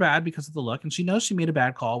comments were bad because of the look, and she knows she made a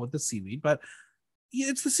bad call with the seaweed, but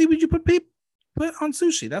it's the seaweed you put on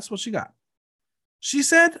sushi. That's what she got. She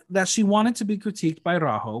said that she wanted to be critiqued by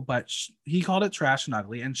Rajo, but he called it trash and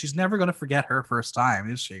ugly, and she's never going to forget her first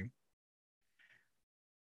time, is she?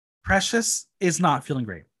 Precious is not feeling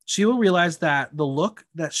great. She will realize that the look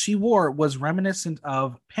that she wore was reminiscent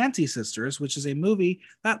of Panty Sisters, which is a movie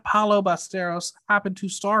that Paulo Basteros happened to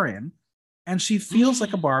star in. And she feels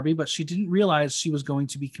like a Barbie, but she didn't realize she was going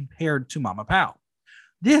to be compared to Mama Pao.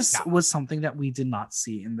 This Yeah, was something that we did not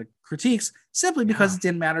see in the critiques simply because yeah, it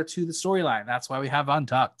didn't matter to the storyline. That's why we have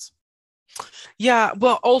Untucked. yeah.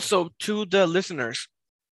 Well, also to the listeners,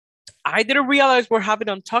 I didn't realize we're having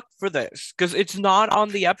Untucked for this because it's not on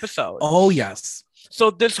the episode. Oh, yes. So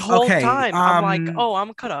this whole Okay. time, I'm like, oh,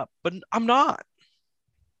 I'm caught up, but I'm not.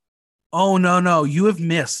 Oh no, no, you have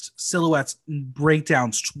missed Silhouette's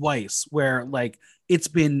breakdowns twice where like it's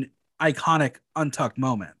been iconic Untucked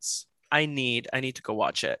moments. I need to go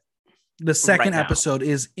watch it The right second now. episode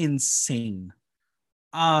is insane.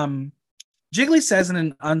 Um Jiggly says in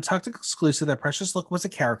an Untucked exclusive that Precious Look was a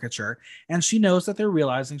caricature, and she knows that they're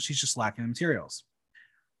realizing she's just lacking the materials.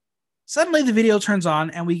 Suddenly, the video turns on,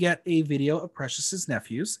 and we get a video of Precious's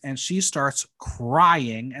nephews, and she starts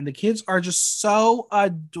crying, and the kids are just so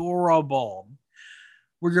adorable.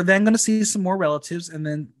 We're then going to see some more relatives, and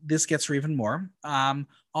then this gets her even more.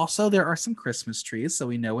 Also, there are some Christmas trees, so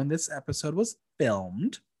we know when this episode was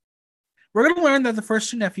filmed. We're going to learn that the first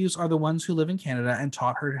two nephews are the ones who live in Canada and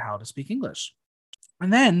taught her how to speak English.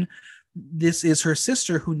 And then this is her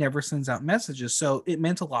sister who never sends out messages, so it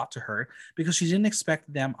meant a lot to her because she didn't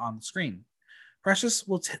expect them on the screen. Precious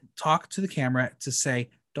will talk to the camera to say,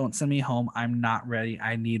 "Don't send me home. I'm not ready.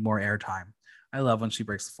 I need more airtime." I love when she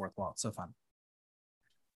breaks the fourth wall. It's so fun.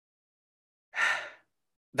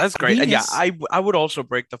 That's great. And yeah, Venus I would also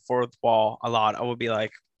break the fourth wall a lot. I would be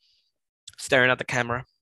like staring at the camera.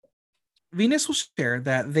 Venus will share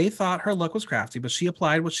that they thought her look was crafty, but she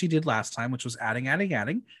applied what she did last time, which was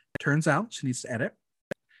adding. Turns out she needs to edit.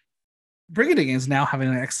 Brigading is now having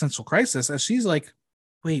an existential crisis as she's like,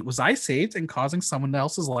 wait, was I saved and causing someone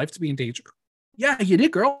else's life to be in danger? Yeah, you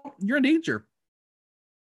did, girl. You're in danger.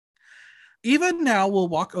 Eva now will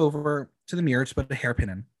walk over to the mirror to put a hairpin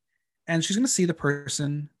in, and she's going to see the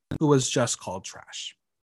person who was just called trash.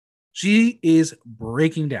 She is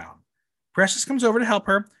breaking down. Precious comes over to help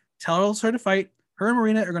her, tells her to fight. Her and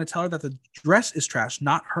Marina are going to tell her that the dress is trash,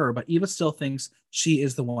 not her, but Eva still thinks she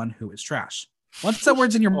is the one who is trash. Once that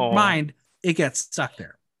word's in your Oh, mind, it gets stuck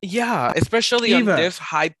there. Yeah, especially on Eva. this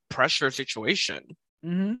high pressure situation.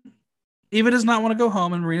 Eva does not want to go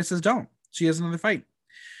home, and Marina says, "Don't." She has another fight.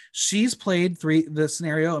 She's played the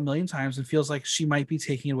scenario a million times and feels like she might be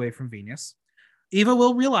taking it away from Venus. Eva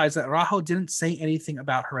will realize that Rajo didn't say anything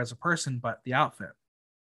about her as a person, but the outfit.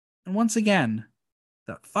 And once again,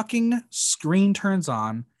 the fucking screen turns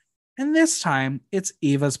on, and this time it's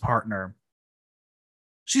Eva's partner.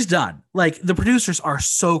 She's done. Like, the producers are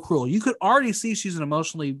so cruel. You could already see she's an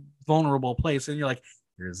emotionally vulnerable place, and you're like,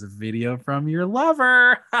 here's a video from your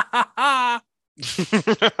lover. This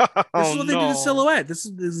Oh is what they did to no. Silhouette. This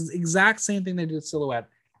is the exact same thing they did to Silhouette.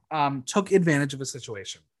 Took advantage of a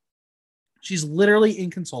situation. She's literally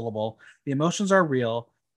inconsolable. The emotions are real.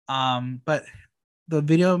 But the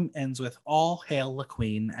video ends with "All hail the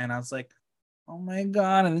Queen," and I was like, "Oh my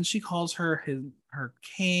god!" And then she calls her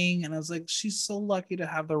king, and I was like, "She's so lucky to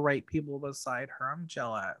have the right people beside her. I'm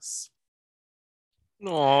jealous."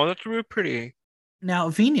 No, that's really pretty. Now,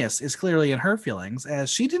 Venus is clearly in her feelings, as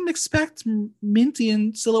she didn't expect Minty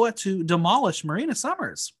and Silhouette to demolish Marina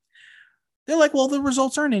Summers. They're like, "Well, the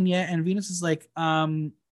results aren't in yet," and Venus is like,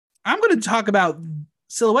 "I'm going to talk about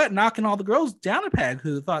Silhouette knocking all the girls down a peg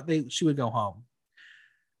who thought she would go home."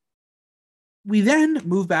 We then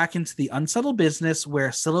move back into the unsettled business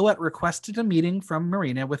where Silhouette requested a meeting from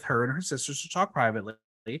Marina with her and her sisters to talk privately.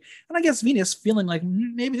 And I guess Venus, feeling like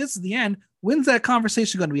maybe this is the end, when's that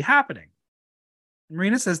conversation going to be happening?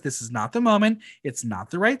 Marina says this is not the moment. It's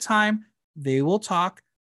not the right time. They will talk.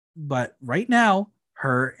 But right now,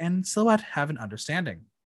 her and Silhouette have an understanding.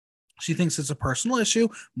 She thinks it's a personal issue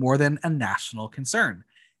more than a national concern.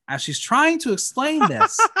 As she's trying to explain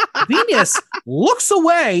this, Venus looks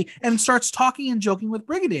away and starts talking and joking with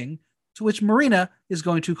Brigading, to which Marina is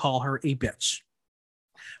going to call her a bitch.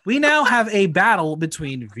 We now have a battle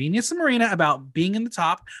between Venus and Marina about being in the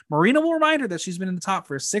top. Marina will remind her that she's been in the top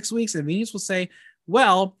for 6 weeks, and Venus will say,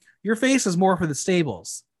 "Well, your face is more for the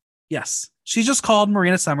stables." Yes, she just called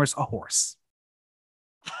Marina Summers a horse.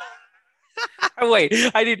 Wait,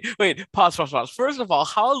 pause. First of all,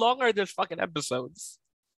 how long are these fucking episodes?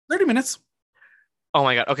 30 minutes. Oh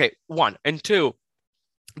my god. Okay, one and two.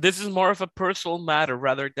 This is more of a personal matter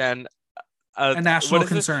rather than A what national is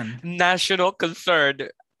it? concern. National concern.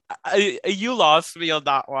 You lost me on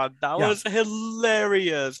that one. That Yeah. was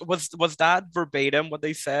hilarious. Was that verbatim what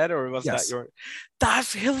they said, or was that Yes. your?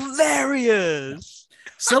 That's hilarious.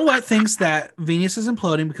 Silhouette thinks that Venus is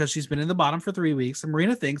imploding because she's been in the bottom for 3 weeks, and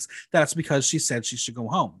Marina thinks that's because she said she should go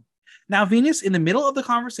home. Now, Venus, in the middle of the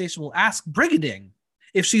conversation, will ask Brigading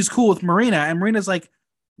if she's cool with Marina, and Marina's like,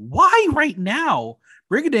 "Why right now?"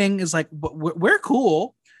 Brigading is like, "We're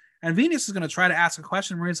cool." And Venus is going to try to ask a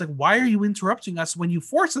question. Marina's like, "Why are you interrupting us when you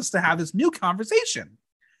force us to have this new conversation?"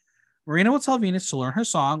 Marina will tell Venus to learn her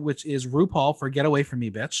song, which is RuPaul for "Get Away From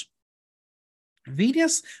Me, Bitch."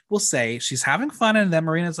 Venus will say she's having fun, and then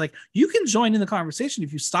Marina's like, "You can join in the conversation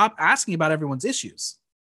if you stop asking about everyone's issues."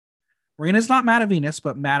 Marina's not mad at Venus,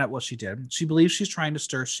 but mad at what she did. She believes she's trying to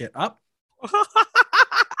stir shit up.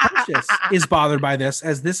 Precious is bothered by this,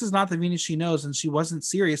 as this is not the Venus she knows, and she wasn't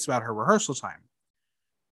serious about her rehearsal time.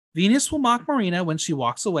 Venus will mock Marina when she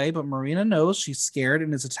walks away, but Marina knows she's scared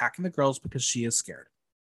and is attacking the girls because she is scared.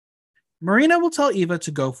 Marina will tell Eva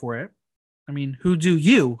to go for it. I mean, who do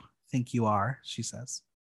you think you are? She says.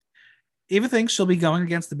 Eva thinks she'll be going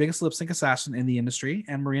against the biggest lip sync assassin in the industry,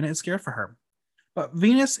 and Marina is scared for her. But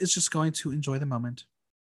Venus is just going to enjoy the moment.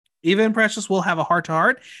 Eva and Precious will have a heart to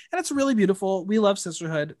heart, and it's really beautiful. We love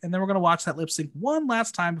sisterhood, and then we're going to watch that lip sync one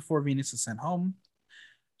last time before Venus is sent home.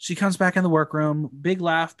 She comes back in the workroom, big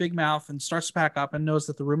laugh, big mouth, and starts to pack up and knows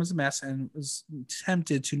that the room is a mess and is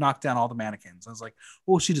tempted to knock down all the mannequins. I was like,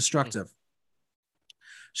 oh, she's destructive.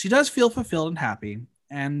 She does feel fulfilled and happy,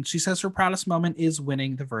 and she says her proudest moment is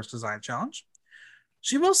winning the Verse Design Challenge.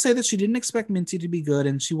 She will say that she didn't expect Minty to be good,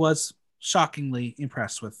 and she was shockingly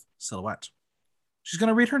impressed with Silhouette. She's going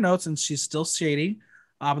to read her notes, and she's still shady,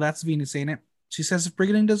 but that's Venus saying it. She says if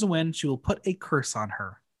Brigading doesn't win, she will put a curse on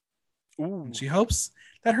her. Ooh. And she hopes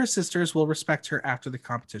that her sisters will respect her after the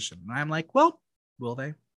competition. And I'm like, well, will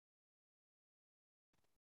they?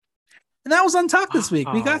 And that was Untucked this week.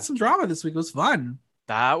 We got some drama this week. It was fun.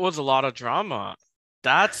 That was a lot of drama.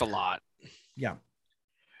 That's a lot. Yeah.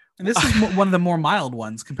 And this is one of the more mild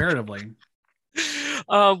ones comparatively.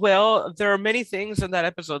 Well, there are many things in that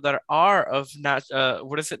episode that are of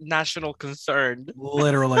national concern.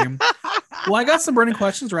 Literally. Well, I got some burning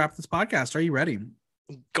questions to wrap this podcast. Are you ready?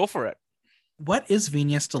 Go for it. What is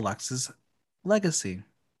Venus Deluxe's legacy?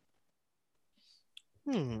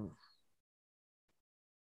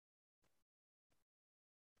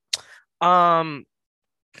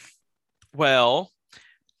 Well,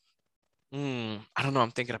 I don't know.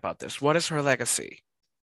 I'm thinking about this. What is her legacy?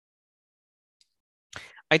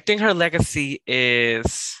 I think her legacy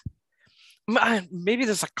is maybe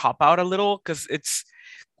there's a cop out a little because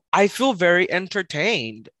I feel very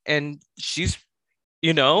entertained and she's,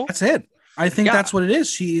 you know, That's it. I think yeah, that's what it is.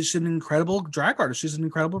 She's an incredible drag artist. She's an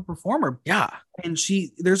incredible performer. yeah, And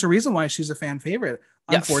there's a reason why she's a fan favorite.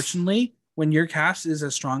 yes. Unfortunately, when your cast is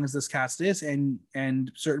as strong as this cast is,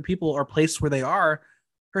 and certain people are placed where they are,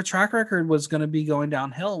 her track record was going to be going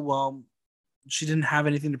downhill. Well, she didn't have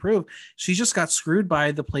anything to prove. She just got screwed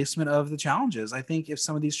by the placement of the challenges. I think if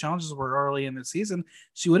some of these challenges were early in the season,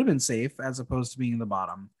 she would have been safe as opposed to being in the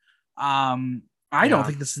bottom. Um, I don't Yeah.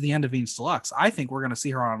 think this is the end of Venus Deluxe. I think we're going to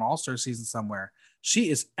see her on an All Star season somewhere. She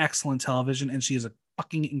is excellent television, and she is a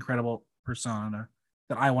fucking incredible persona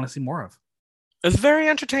that I want to see more of. It's very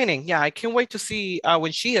entertaining. Yeah, I can't wait to see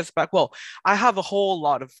when she is back. Well, I have a whole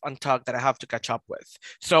lot of Untucked that I have to catch up with.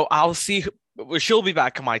 So I'll see. She'll be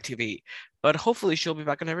back on my TV, but hopefully she'll be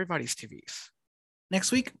back on everybody's TVs.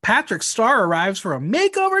 Next week, Patrick Starr arrives for a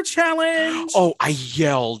makeover challenge. Oh, I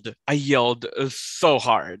yelled. I yelled so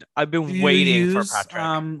hard. I've Do been you waiting for use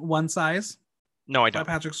Patrick. one size No, I by don't.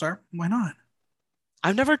 Patrick Starr? Why not?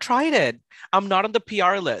 I've never tried it. I'm not on the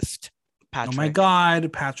PR list, Oh my Patrick.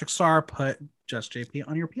 God, Patrick Starr put Just JP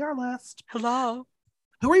on your PR list. Hello.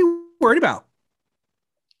 Who are you worried about?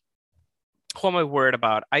 Who am I worried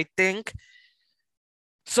about? I think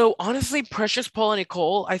so. Honestly, Precious Paul and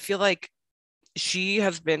Nicole, I feel like she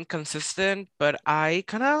has been consistent, but I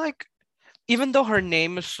kind of like, even though her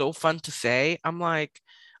name is so fun to say, I'm like,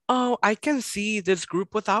 oh, I can see this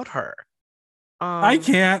group without her. I Um,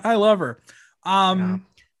 can't. I love her. yeah, Um,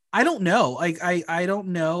 I don't know. I don't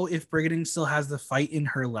know if Brigading still has the fight in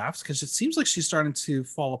her left because it seems like she's starting to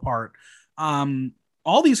fall apart. Um,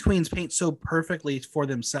 all these queens paint so perfectly for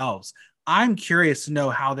themselves. I'm curious to know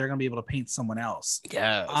how they're going to be able to paint someone else.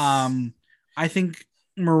 yes. Um, I think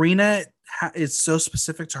Marina is so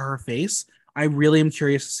specific to her face. I really am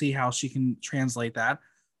curious to see how she can translate that.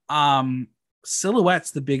 Um,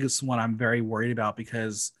 Silhouette's the biggest one I'm very worried about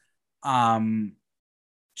because um,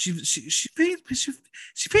 she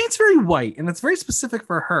paints very white, and it's very specific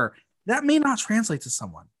for her. That may not translate to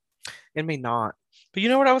someone. It may not. But you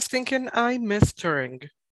know what I was thinking? I miss Turing.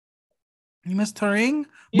 You miss Turing?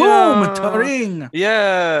 Boom, Yeah. Turing.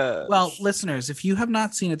 Well, Yes. listeners, if you have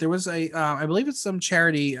not seen it, there was I believe it's some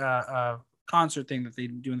charity concert thing that they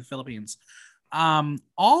do in the Philippines.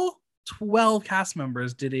 All 12 cast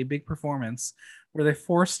members did a big performance where they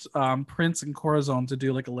forced Prince and Corazon to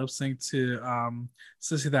do like a lip sync to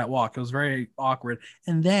Sissy That Walk. It was very awkward.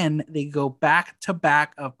 And then they go back to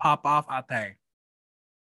back of Pop Off Ate.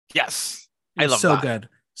 Yes. It I was love so that. good.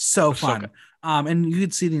 So It's so good. fun. And you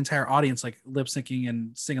could see the entire audience like lip syncing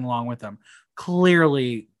and singing along with them.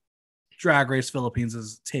 Clearly, Drag Race Philippines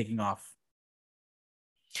is taking off.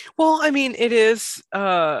 Well, I mean, it is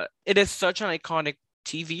such an iconic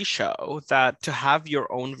TV show that to have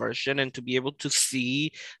your own version and to be able to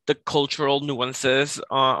see the cultural nuances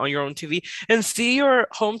on your own TV and see your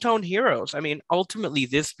hometown heroes. I mean, ultimately,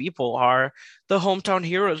 these people are the hometown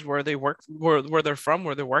heroes where they work, where they're from,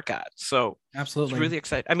 where they work at. So it's Absolutely. really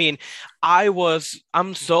exciting. I mean,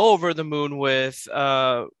 I'm so over the moon with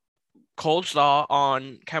Cold Slaw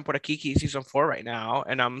on Camp Kiki season 4 right now,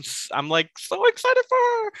 and I'm like so excited for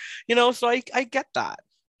her, So I get that.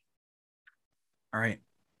 All right.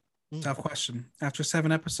 Mm. Tough question. After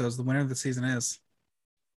 7 episodes, the winner of the season is.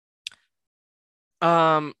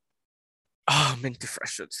 Um, oh, Minty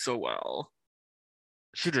Fresh did so well.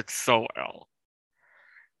 She did so well.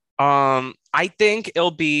 I think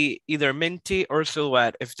it'll be either Minty or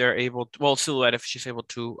Silhouette if they're able to, well, Silhouette if she's able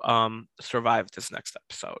to survive this next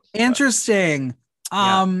episode. But Interesting.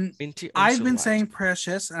 yeah, Um, Minty or I've been Silhouette. saying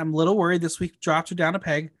Precious, and I'm a little worried this week dropped her down a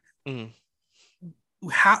peg. Mm.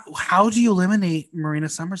 How do you eliminate Marina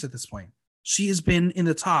Summers at this point? She has been in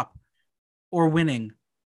the top or winning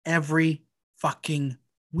every fucking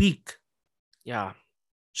week. Yeah.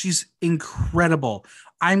 She's incredible.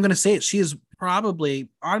 I'm gonna say it. She is probably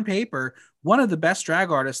on paper one of the best drag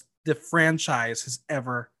artists the franchise has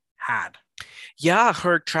ever had. Yeah,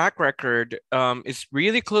 her track record is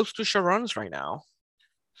really close to Sharon's right now.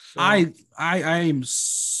 So I am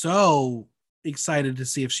so excited to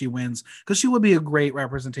see if she wins because she would be a great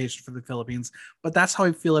representation for the Philippines. But that's how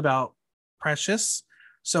I feel about Precious.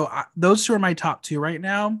 So those two are my top two right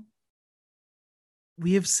now.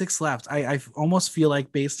 We have six left. I almost feel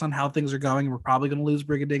like based on how things are going, we're probably going to lose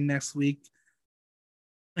Brigading next week.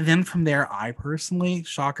 And then from there, I personally,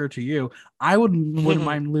 shocker to you, I wouldn't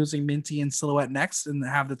mind losing Minty and Silhouette next, and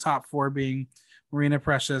have the top four being Marina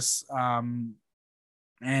Precious,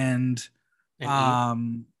 and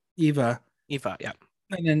And Eve, Eva, Eva, yeah.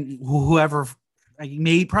 and then whoever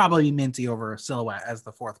may probably Minty over Silhouette as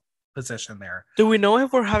the fourth position there. Do we know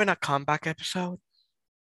if we're having a comeback episode?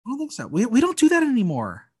 I don't think so. We don't do that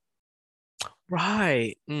anymore.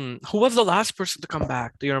 Right. Who was the last person to come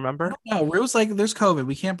back? Do you remember? No, it was like there's COVID.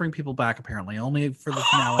 We can't bring people back apparently, only for the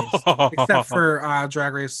finales, except for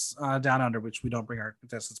Drag Race Down Under, which we don't bring our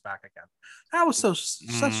contestants back again. That was such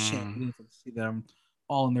a shame. We didn't get to see them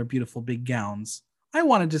all in their beautiful big gowns. I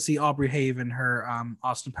wanted to see Aubrey Have in her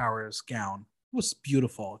Austin Powers gown. It was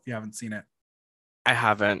beautiful. If you haven't seen it, I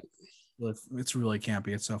haven't. It's really campy.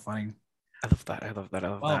 It's so funny. I love that. I love that. I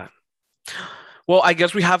love that. Well, I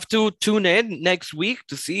guess we have to tune in next week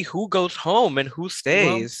to see who goes home and who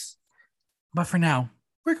stays. But for now,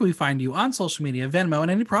 where can we find you on social media, Venmo, and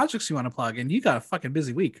any projects you want to plug in? You got a fucking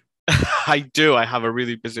busy week. I do. I have a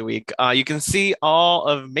really busy week. You can see all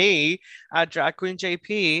of me at Drag Queen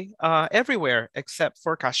JP everywhere except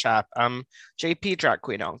for Cash App. JP Drag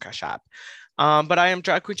Queen on Cash App. But I am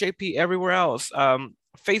Drag Queen JP everywhere else.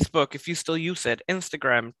 Facebook, if you still use it,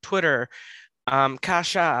 Instagram, Twitter,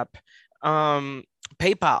 Cash App,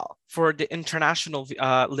 PayPal for the international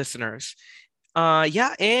listeners.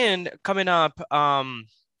 And coming up, so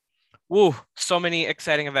many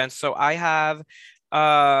exciting events. So I have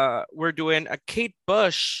we're doing a Kate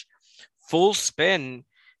Bush full spin.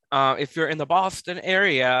 If you're in the Boston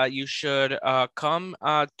area, you should come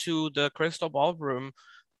to the Crystal Ballroom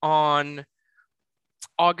on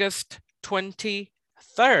August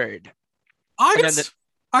 23rd. August?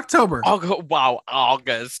 October. Wow,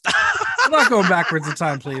 August. I'm not going backwards in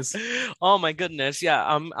time, please. Oh my goodness.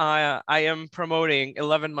 Yeah. I am promoting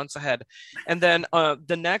 11 months ahead. And then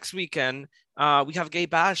the next weekend, we have Gay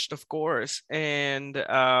Bashed, of course, and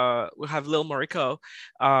we have Lil Morrico.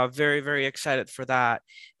 Very, very excited for that.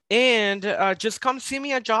 And just come see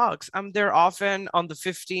me at Jogs. I'm there often. On the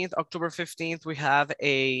 15th, October 15th, we have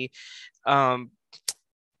a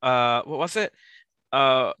what was it?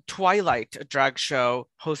 Twilight drag show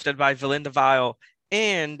hosted by Valinda Vile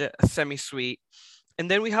and Semi Sweet. And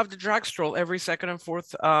then we have the drag stroll every second and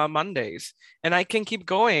fourth Mondays. And I can keep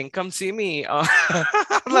going. Come see me. Follow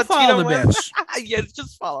the bitch. Yes,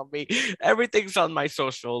 just follow me. Everything's on my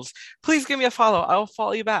socials. Please give me a follow. I'll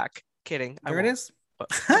follow you back. Kidding. There it is.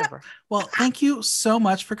 Well, thank you so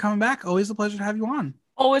much for coming back. Always a pleasure to have you on.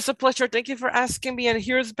 Always a pleasure. Thank you for asking me. And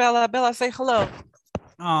here's Bella. Bella, say hello.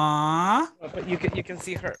 Aww. But you can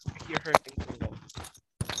see her, hear her thing.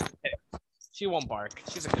 Okay. She won't bark.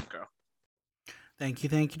 She's a good girl. Thank you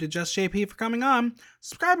to Just JP for coming on.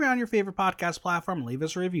 Subscribe on your favorite podcast platform and leave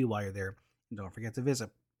us a review while you're there. And don't forget to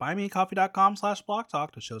visit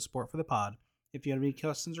buymeacoffee.com/blocktalk to show support for the pod. If you have any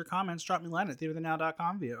questions or comments, drop me a line at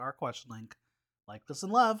theaterthenow.com via our question link. Like,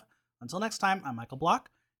 listen, love. Until next time, I'm Michael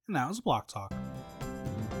Block, and that was Block Talk.